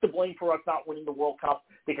criticize him. To blame for us not winning the World Cup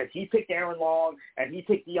because he picked Aaron Long and he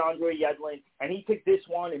picked DeAndre Yedlin and he picked this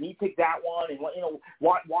one and he picked that one. And,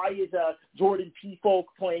 why is Jordan P-Folk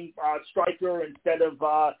playing striker instead of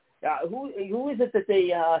who is it that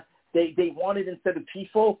they wanted instead of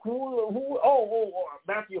P-Folk?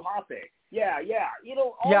 Matthew Hoppe. Yeah.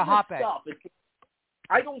 All this stuff.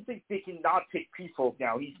 I don't think they can not pick P-Folk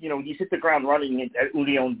now. He's hit the ground running at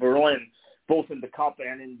Union Berlin, both in the Cup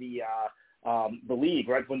and in the league,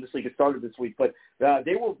 right, when this league has started this week. But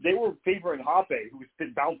they were favoring Hoppe, who's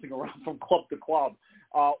been bouncing around from club to club,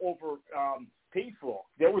 over P-Folk.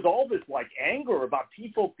 There was all this, anger about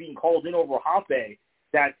P-Folk being called in over Hoppe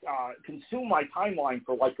that consumed my timeline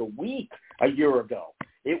for, a week a year ago.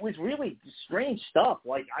 It was really strange stuff.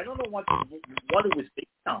 I don't know what it was based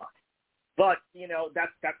on. But,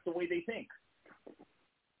 that's the way they think.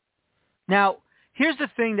 Now, here's the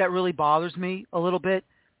thing that really bothers me a little bit.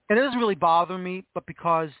 And it doesn't really bother me, but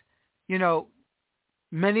because,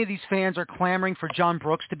 many of these fans are clamoring for John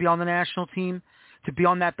Brooks to be on the national team, to be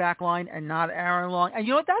on that back line and not Aaron Long. And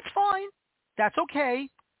you know what? That's fine. That's okay.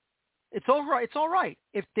 It's all right. It's all right.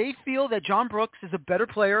 If they feel that John Brooks is a better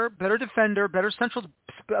player, better defender, better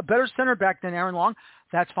center back than Aaron Long,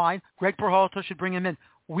 that's fine. Greg Berhalter should bring him in.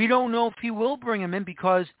 We don't know if he will bring him in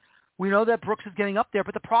because we know that Brooks is getting up there.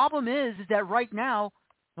 But the problem is that right now,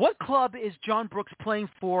 what club is John Brooks playing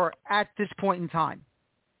for at this point in time?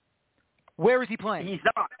 Where is he playing? He's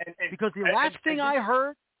not. Because the last thing I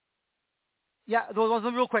heard,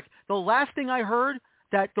 real quick, the last thing I heard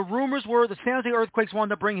that the rumors were the San Jose Earthquakes wanted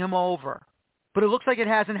to bring him over, but it looks like it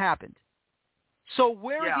hasn't happened. So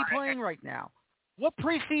where is he playing right now? What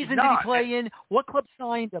preseason did he play in? What club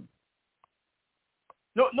signed him?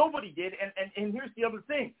 No, nobody did. And here's the other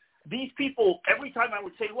thing. These people, every time I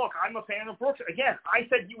would say, look, I'm a fan of Brooks. Again, I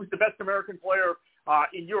said he was the best American player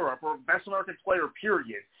in Europe, or best American player,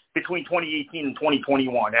 period, between 2018 and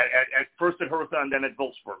 2021, at first at Hertha and then at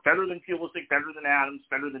Wolfsburg. Better than Pulisic, better than Adams,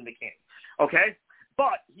 better than McKinney. Okay?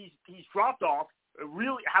 But he's dropped off,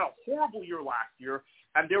 really had a horrible year last year,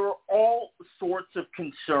 and there were all sorts of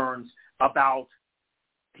concerns about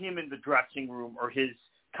him in the dressing room or his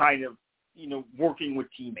kind of, working with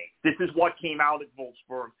teammates. This is what came out at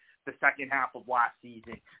Wolfsburg the second half of last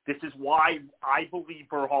season. This is why I believe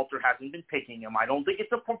Berhalter hasn't been picking him. I don't think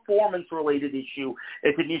it's a performance-related issue.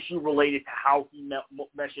 It's an issue related to how he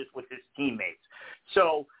meshes with his teammates.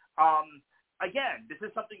 So, again, this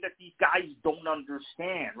is something that these guys don't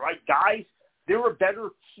understand, right? Guys, they're a better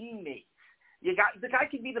teammates. The guy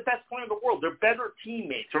can be the best player in the world. They're better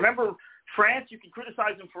teammates. Remember, France, you can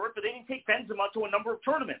criticize them for it, but they didn't take Benzema to a number of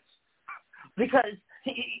tournaments because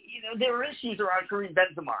there are issues around Karim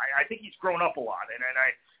Benzema. I think he's grown up a lot, and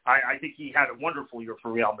I think he had a wonderful year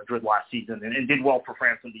for Real Madrid last season and did well for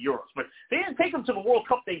France in the Euros. But they didn't take him to the World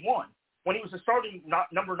Cup they won when he was a starting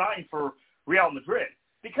number 9 for Real Madrid.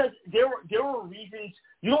 because there are reasons.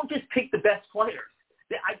 You don't just pick the best players.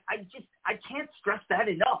 I can't stress that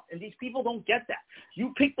enough, and these people don't get that.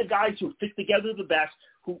 You pick the guys who fit together the best,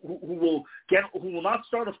 who will not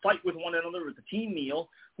start a fight with one another at the team meal,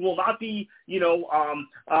 who will not be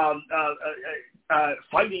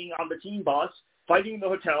fighting on the team bus, fighting in the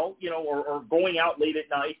hotel, or going out late at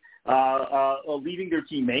night, leaving their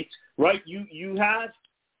teammates. Right? You have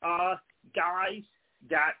guys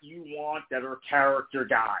that you want that are character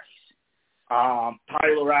guys.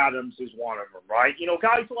 Tyler Adams is one of them, right?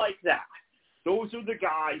 Guys like that. Those are the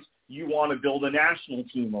guys you want to build a national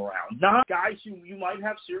team around, not guys who you might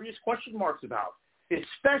have serious question marks about,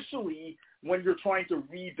 especially when you're trying to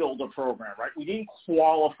rebuild a program, right? We didn't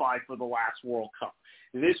qualify for the last World Cup.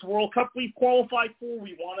 This World Cup we've qualified for,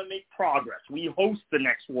 we want to make progress. We host the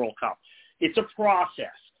next World Cup. It's a process.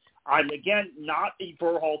 I'm, again, not a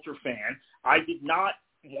Berhalter fan. I did not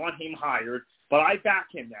want him hired, but I back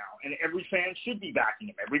him now, and every fan should be backing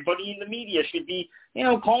him. Everybody in the media should be,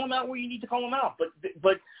 call him out where you need to call him out.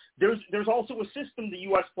 But there's also a system the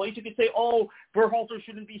U.S. plays. You could say, oh, Berhalter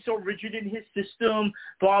shouldn't be so rigid in his system,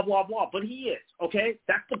 blah, blah, blah. But he is, okay?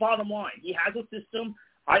 That's the bottom line. He has a system.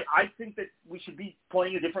 I think that we should be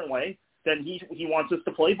playing a different way than he wants us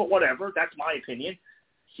to play, but whatever. That's my opinion.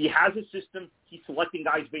 He has a system. He's selecting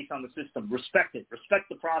guys based on the system. Respect it. Respect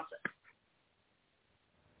the process.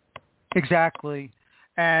 Exactly.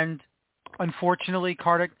 And unfortunately,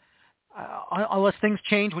 Kartik, unless things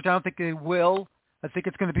change, which I don't think they will, I think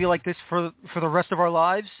it's going to be like this for the rest of our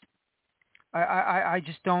lives. I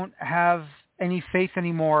just don't have any faith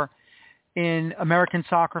anymore in American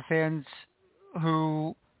soccer fans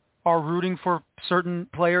who are rooting for certain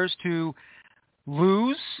players to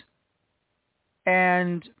lose.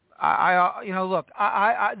 And look,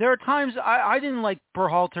 there are times I didn't like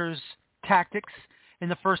Berhalter's tactics in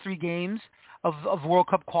the first 3 games of World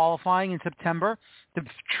Cup qualifying in September. The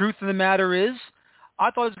truth of the matter is, I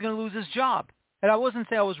thought he was going to lose his job. And I wasn't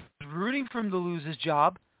saying I was rooting for him to lose his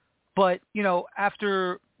job, but,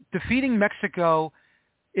 after defeating Mexico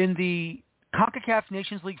in the CONCACAF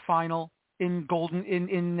Nations League final in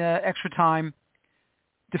extra time,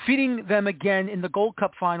 defeating them again in the Gold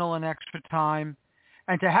Cup final in extra time,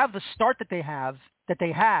 and to have the start that they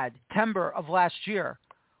had September of last year,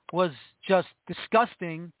 was just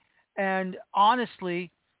disgusting. And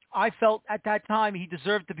honestly, I felt at that time he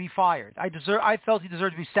deserved to be fired. I felt he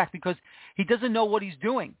deserved to be sacked because he doesn't know what he's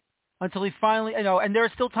doing until he finally, and there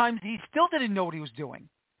are still times he still didn't know what he was doing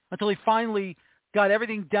until he finally got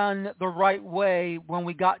everything done the right way when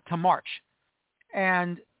we got to March.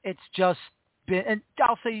 And it's just been, and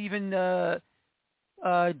I'll say even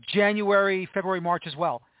January, February, March as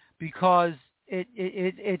well, because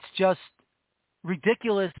it's just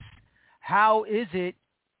ridiculous. How is it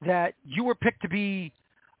that you were picked to be,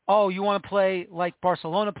 you want to play like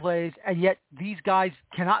Barcelona plays, and yet these guys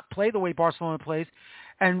cannot play the way Barcelona plays,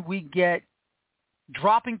 and we get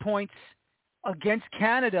dropping points against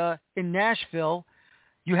Canada in Nashville.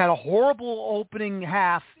 You had a horrible opening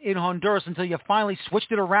half in Honduras until you finally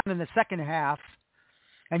switched it around in the second half,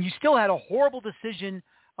 and you still had a horrible decision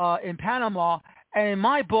in Panama, and in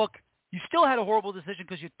my book, you still had a horrible decision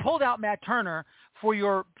because you pulled out Matt Turner for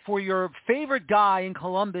your favorite guy in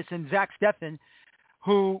Columbus and Zach Steffen,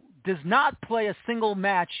 who does not play a single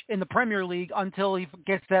match in the Premier League until he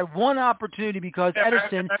gets that one opportunity because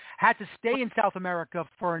Ederson had to stay in South America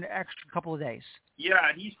for an extra couple of days. Yeah,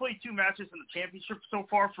 and he's played 2 matches in the championship so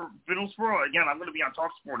far for Middlesbrough. Again, I'm going to be on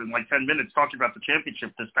TalkSport in like 10 minutes talking about the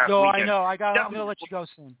championship this past weekend. I know. I'm going to let you go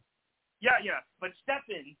soon. Yeah. But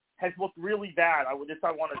Steffen has looked really bad. I want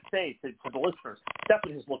to say to the listeners,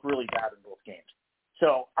 Steffen has looked really bad in both games.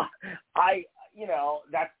 So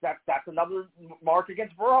that's another mark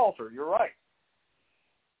against Berhalter. You're right.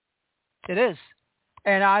 It is,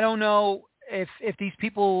 and I don't know if these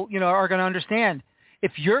people are going to understand.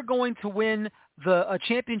 If you're going to win a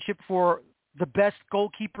championship for the best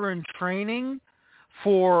goalkeeper in training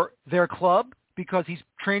for their club because he's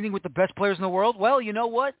training with the best players in the world, well, you know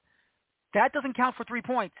what? That doesn't count for 3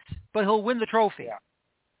 points, but he'll win the trophy.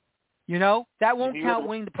 Yeah. That won't count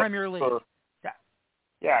winning the Premier League.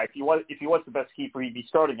 Yeah, if he was the best keeper, he'd be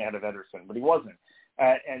starting ahead of Ederson, but he wasn't.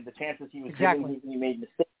 And the chances he was given, he made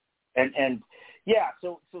mistakes.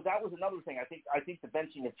 So that was another thing. I think the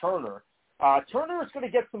benching of Turner. Turner is going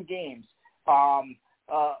to get some games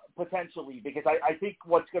potentially because I think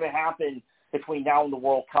what's going to happen between now and the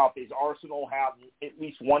World Cup is Arsenal have at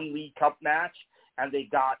least one League Cup match, and they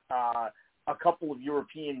got a couple of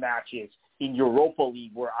European matches in Europa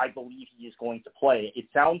League where I believe he is going to play. It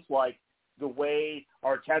sounds like the way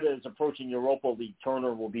Arteta is approaching Europa League,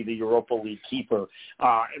 Turner will be the Europa League keeper.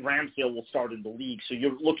 Ramsdale will start in the league. So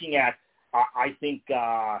you're looking at, I think,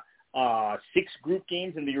 6 group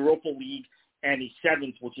games in the Europa League and a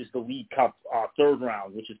 7th, which is the League Cup third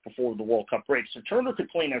round, which is before the World Cup break. So Turner could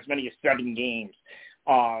play in as many as 7 games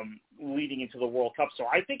leading into the World Cup. So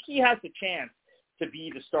I think he has the chance to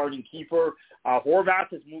be the starting keeper. Horvath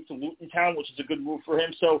has moved to Luton Town, which is a good move for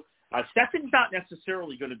him. So Stefan's not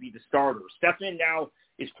necessarily going to be the starter. Stefan now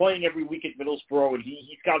is playing every week at Middlesbrough, and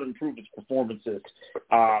he's got to improve his performances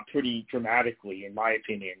pretty dramatically, in my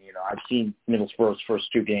opinion. You know, I've seen Middlesbrough's first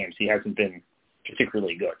 2 games. He hasn't been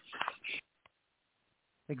particularly good.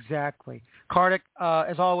 Exactly. Kartik,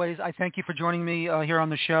 as always, I thank you for joining me here on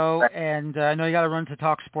the show, and I know you got to run to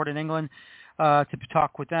Talk Sport in England to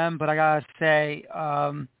talk with them, but I got to say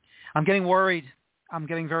I'm getting worried. I'm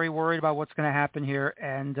getting very worried about what's going to happen here,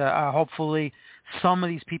 and hopefully some of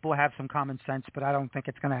these people have some common sense, but I don't think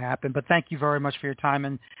it's going to happen. But thank you very much for your time,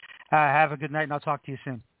 and have a good night, and I'll talk to you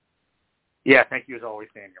soon. Yeah, thank you as always,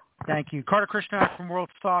 Daniel. Thank you. Carter Krishnack from World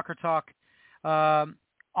Soccer Talk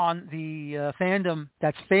on the fandom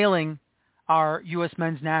that's failing our U.S.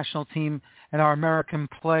 men's national team and our American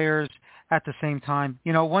players at the same time.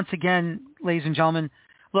 You know, once again, ladies and gentlemen,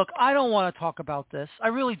 look, I don't want to talk about this. I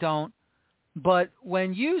really don't. But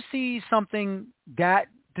when you see something that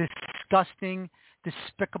disgusting,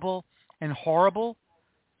 despicable, and horrible,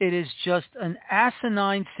 it is just an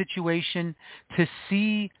asinine situation to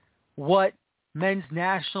see what men's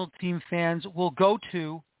national team fans will go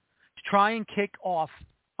to try and kick off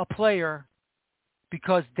a player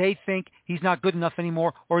because they think he's not good enough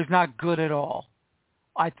anymore or he's not good at all.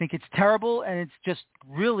 I think it's terrible, and it's just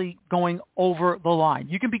really going over the line.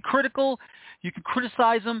 You can be critical. You can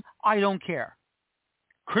criticize them. I don't care.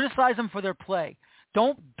 Criticize them for their play.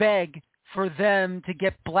 Don't beg for them to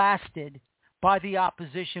get blasted by the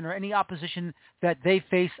opposition or any opposition that they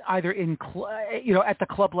face either in, at the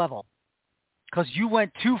club level, because you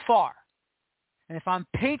went too far. And if I'm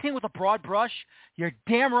painting with a broad brush, you're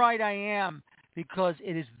damn right I am, because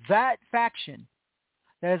it is that faction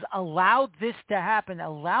that has allowed this to happen,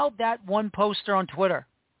 allowed that one poster on Twitter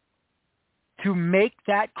to make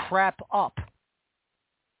that crap up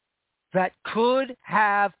that could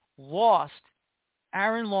have lost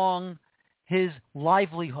Aaron Long his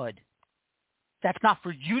livelihood. That's not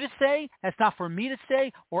for you to say. That's not for me to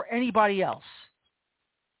say or anybody else.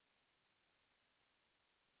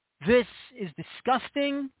 This is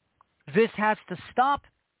disgusting. This has to stop.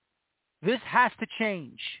 This has to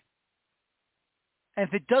change. And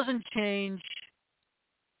if it doesn't change,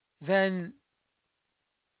 then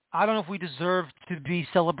I don't know if we deserve to be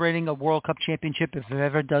celebrating a World Cup championship if it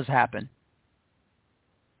ever does happen.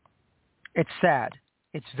 It's sad.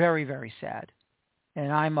 It's very, very sad.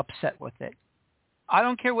 And I'm upset with it. I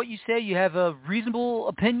don't care what you say. You have a reasonable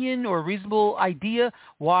opinion or a reasonable idea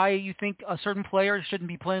why you think a certain player shouldn't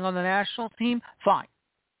be playing on the national team. Fine.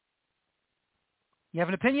 You have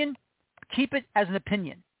an opinion? Keep it as an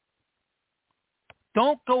opinion.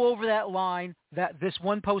 Don't go over that line that this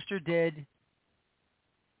one poster did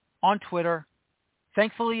on Twitter.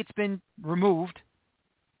 Thankfully, it's been removed.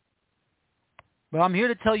 But I'm here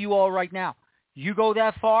to tell you all right now, you go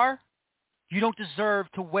that far, you don't deserve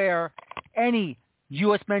to wear any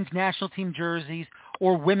U.S. men's national team jerseys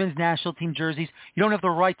or women's national team jerseys. You don't have the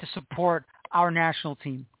right to support our national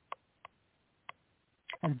team.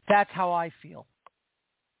 And that's how I feel.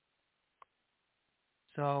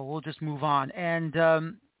 So we'll just move on.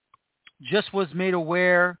 And just was made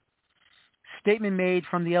aware, statement made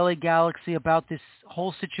from the LA Galaxy about this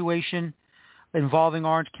whole situation involving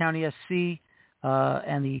Orange County SC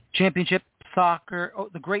and the championship soccer,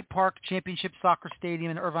 the Great Park Championship Soccer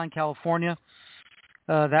Stadium in Irvine, California.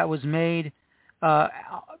 That was made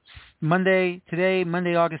Monday,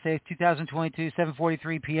 August 8th, 2022,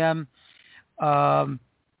 7:43 p.m.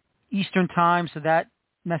 Eastern Time. So that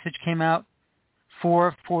message came out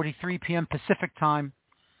 4:43 p.m. Pacific Time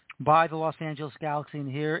by the Los Angeles Galaxy.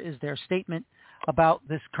 And here is their statement about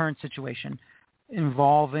this current situation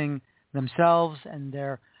involving themselves and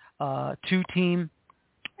their two team,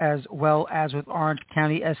 as well as with Orange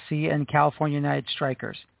County SC and California United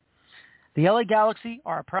Strikers. The LA Galaxy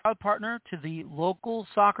are a proud partner to the local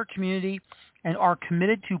soccer community and are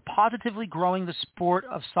committed to positively growing the sport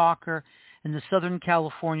of soccer in the Southern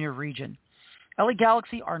California region. LA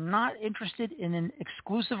Galaxy are not interested in an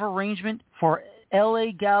exclusive arrangement for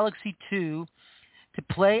LA Galaxy 2 to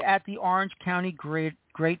play at the Orange County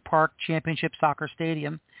Great Park Championship Soccer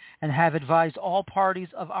Stadium and have advised all parties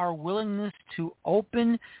of our willingness to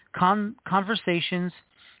open conversations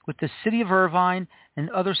with the City of Irvine and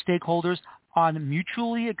other stakeholders on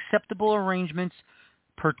mutually acceptable arrangements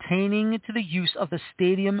pertaining to the use of the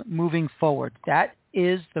stadium moving forward. That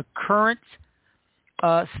is the current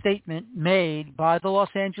statement made by the Los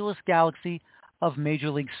Angeles Galaxy of Major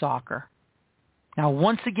League Soccer. Now,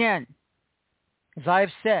 once again, as I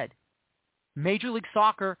have said, Major League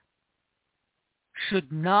Soccer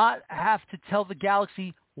should not have to tell the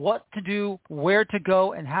Galaxy what to do, where to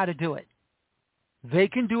go, and how to do it. They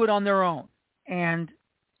can do it on their own. And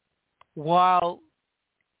while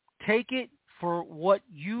take it for what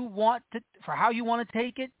you want to, for how you want to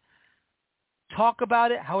take it, talk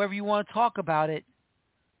about it however you want to talk about it.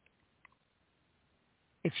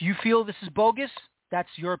 If you feel this is bogus, that's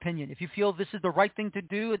your opinion. If you feel this is the right thing to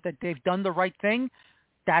do, that they've done the right thing,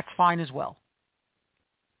 that's fine as well.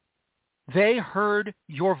 They heard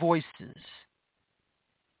your voices.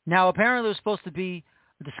 Now, apparently there's supposed to be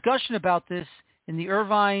a discussion about this in the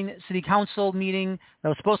Irvine City Council meeting that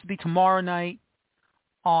was supposed to be tomorrow night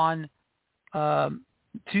on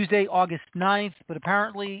Tuesday, August 9th, but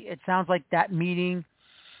apparently it sounds like that meeting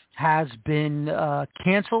has been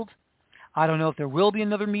canceled. I don't know if there will be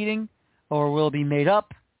another meeting or will be made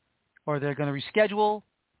up or they're going to reschedule,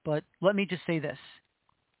 but let me just say this.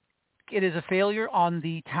 It is a failure on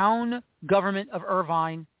the town government of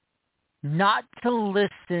Irvine not to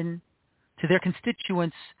listen to their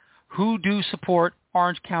constituents who do support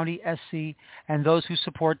Orange County SC and those who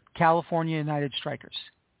support California United Strikers.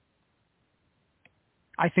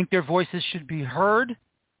 I think their voices should be heard.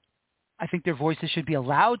 I think their voices should be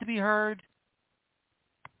allowed to be heard.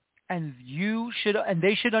 And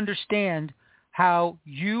they should understand how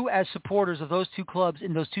you as supporters of those two clubs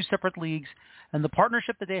in those two separate leagues and the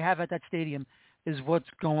partnership that they have at that stadium is what's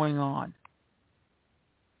going on.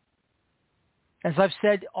 As I've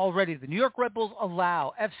said already, the New York Red Bulls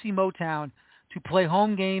allow FC Motown to play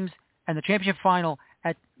home games and the championship final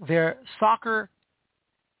at their soccer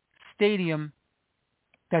stadium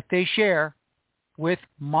that they share with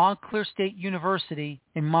Montclair State University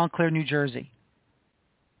in Montclair, New Jersey.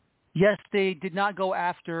 Yes, they did not go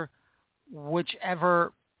after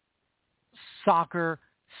whichever soccer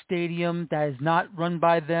stadium that is not run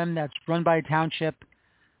by them, that's run by a township,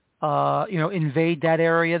 invade that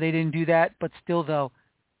area. They didn't do that, but still, though,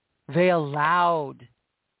 they allowed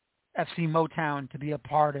FC Motown to be a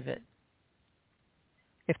part of it.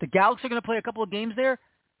 If the Galaxy are going to play a couple of games there,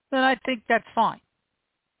 then I think that's fine.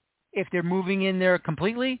 If they're moving in there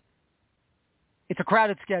completely, it's a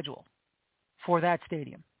crowded schedule for that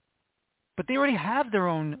stadium. But they already have their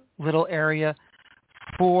own little area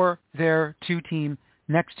for their two-team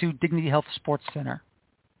next to Dignity Health Sports Center.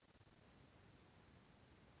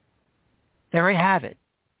 They already have it.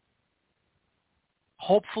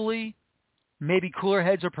 Hopefully, maybe cooler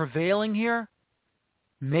heads are prevailing here.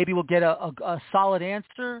 Maybe we'll get a solid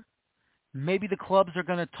answer. Maybe the clubs are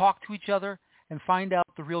going to talk to each other and find out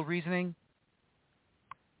the real reasoning.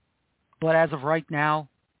 But as of right now,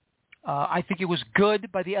 I think it was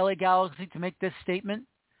good by the LA Galaxy to make this statement.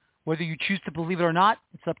 Whether you choose to believe it or not,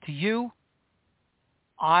 it's up to you.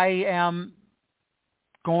 I am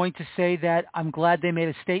going to say that I'm glad they made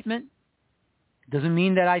a statement. Doesn't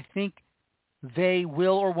mean that I think they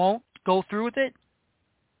will or won't go through with it.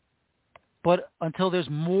 But until there's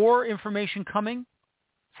more information coming,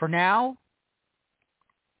 for now,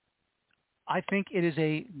 I think it is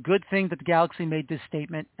a good thing that the Galaxy made this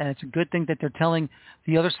statement, and it's a good thing that they're telling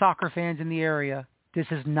the other soccer fans in the area this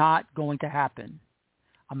is not going to happen.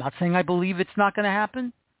 I'm not saying I believe it's not going to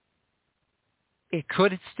happen. It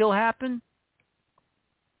could still happen.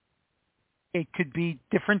 It could be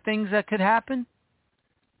different things that could happen.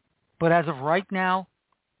 But as of right now,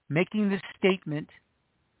 making this statement,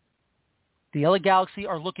 the LA Galaxy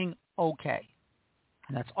are looking okay.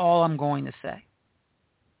 And that's all I'm going to say.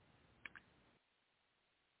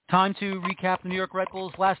 Time to recap the New York Red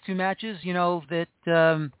Bulls' last two matches, that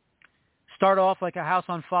start off like a house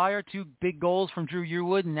on fire. Two big goals from Drew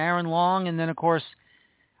Yearwood and Aaron Long. And then, of course,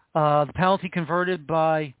 the penalty converted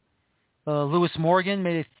by Lewis Morgan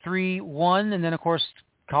made it 3-1. And then, of course,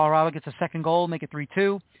 Colorado gets a second goal, make it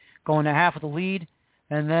 3-2, going to half with the lead.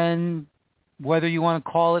 And then whether you want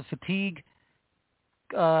to call it fatigue,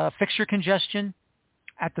 fixture congestion,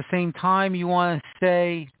 at the same time you want to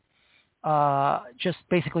say just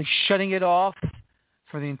basically shutting it off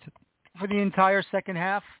for the entire second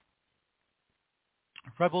half.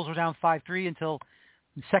 Red Bulls were down 5-3 until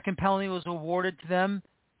the second penalty was awarded to them.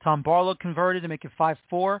 Tom Barlow converted to make it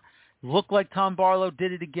 5-4. Looked like Tom Barlow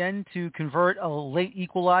did it again to convert a late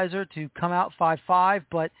equalizer to come out 5-5,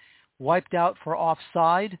 but wiped out for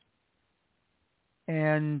offside.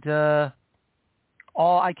 And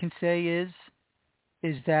all I can say is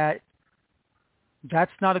that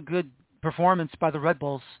that's not a good performance by the Red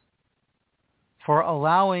Bulls for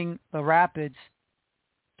allowing the Rapids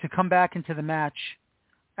to come back into the match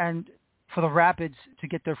and for the Rapids to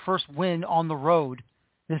get their first win on the road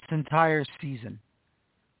this entire season.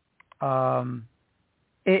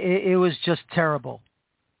 It was just terrible.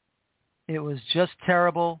 It was just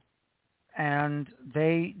terrible, and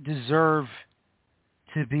they deserve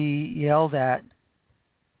to be yelled at.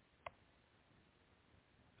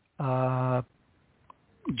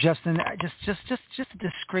 Just a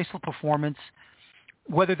disgraceful performance.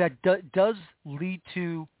 Whether that does lead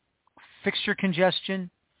to fixture congestion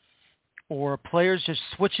or players just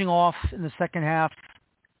switching off in the second half,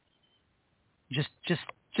 just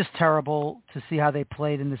terrible to see how they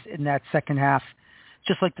played in that second half.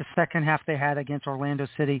 Just like the second half they had against Orlando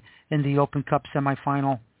City in the Open Cup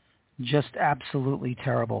semifinal. Just absolutely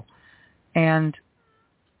terrible. And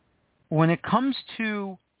when it comes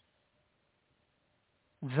to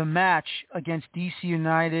the match against DC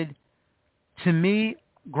United, to me,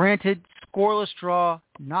 granted, scoreless draw,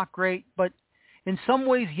 not great, but in some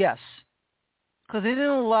ways, yes, because they didn't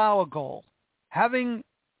allow a goal. Having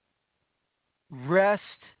rest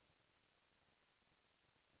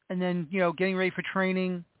and then, getting ready for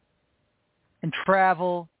training and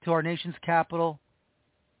travel to our nation's capital,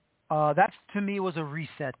 that, to me, was a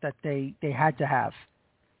reset that they had to have.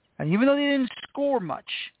 And even though they didn't score much,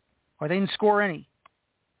 or they didn't score any,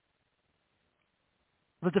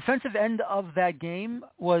 the defensive end of that game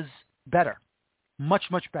was better, much,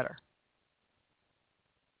 much better.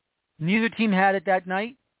 Neither team had it that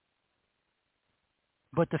night,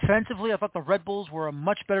 but defensively, I thought the Red Bulls were a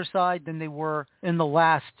much better side than they were in the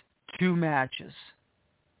last two matches.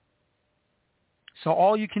 So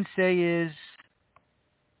all you can say is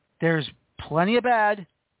there's plenty of bad,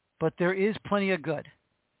 but there is plenty of good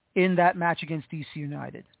in that match against DC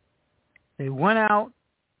United. They went out.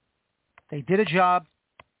 They did a job.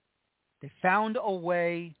 They found a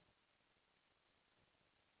way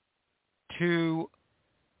to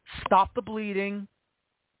stop the bleeding.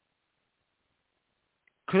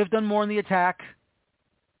 Could have done more in the attack.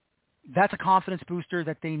 That's a confidence booster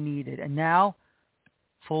that they needed. And now,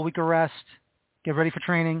 full week of rest, get ready for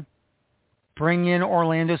training, bring in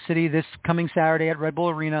Orlando City this coming Saturday at Red Bull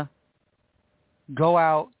Arena, go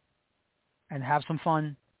out and have some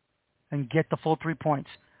fun and get the full 3 points.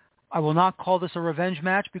 I will not call this a revenge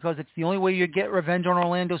match because it's the only way you get revenge on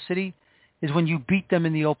Orlando City is when you beat them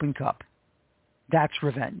in the Open Cup. That's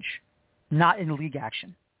revenge, not in league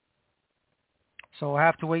action. So I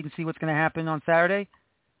have to wait and see what's going to happen on Saturday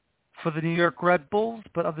for the New York Red Bulls.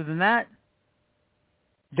 But other than that,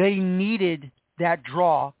 they needed that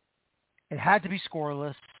draw. It had to be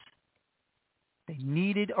scoreless. They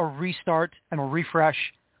needed a restart and a refresh.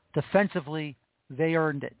 Defensively, they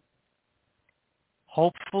earned it.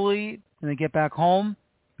 Hopefully, when they get back home,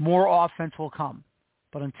 more offense will come.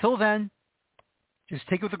 But until then, just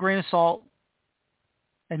take it with a grain of salt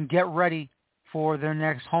and get ready for their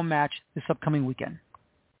next home match this upcoming weekend.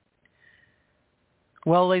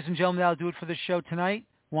 Well, ladies and gentlemen, that'll do it for this show tonight.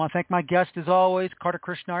 I want to thank my guest, as always, Carter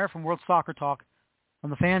Krishnaiyer from World Soccer Talk, on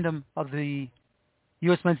the fandom of the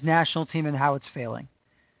U.S. men's national team and how it's failing.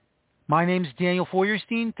 My name is Daniel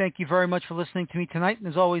Feuerstein. Thank you very much for listening to me tonight. And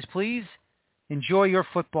as always, please enjoy your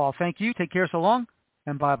football. Thank you. Take care so long,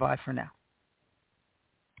 and bye-bye for now.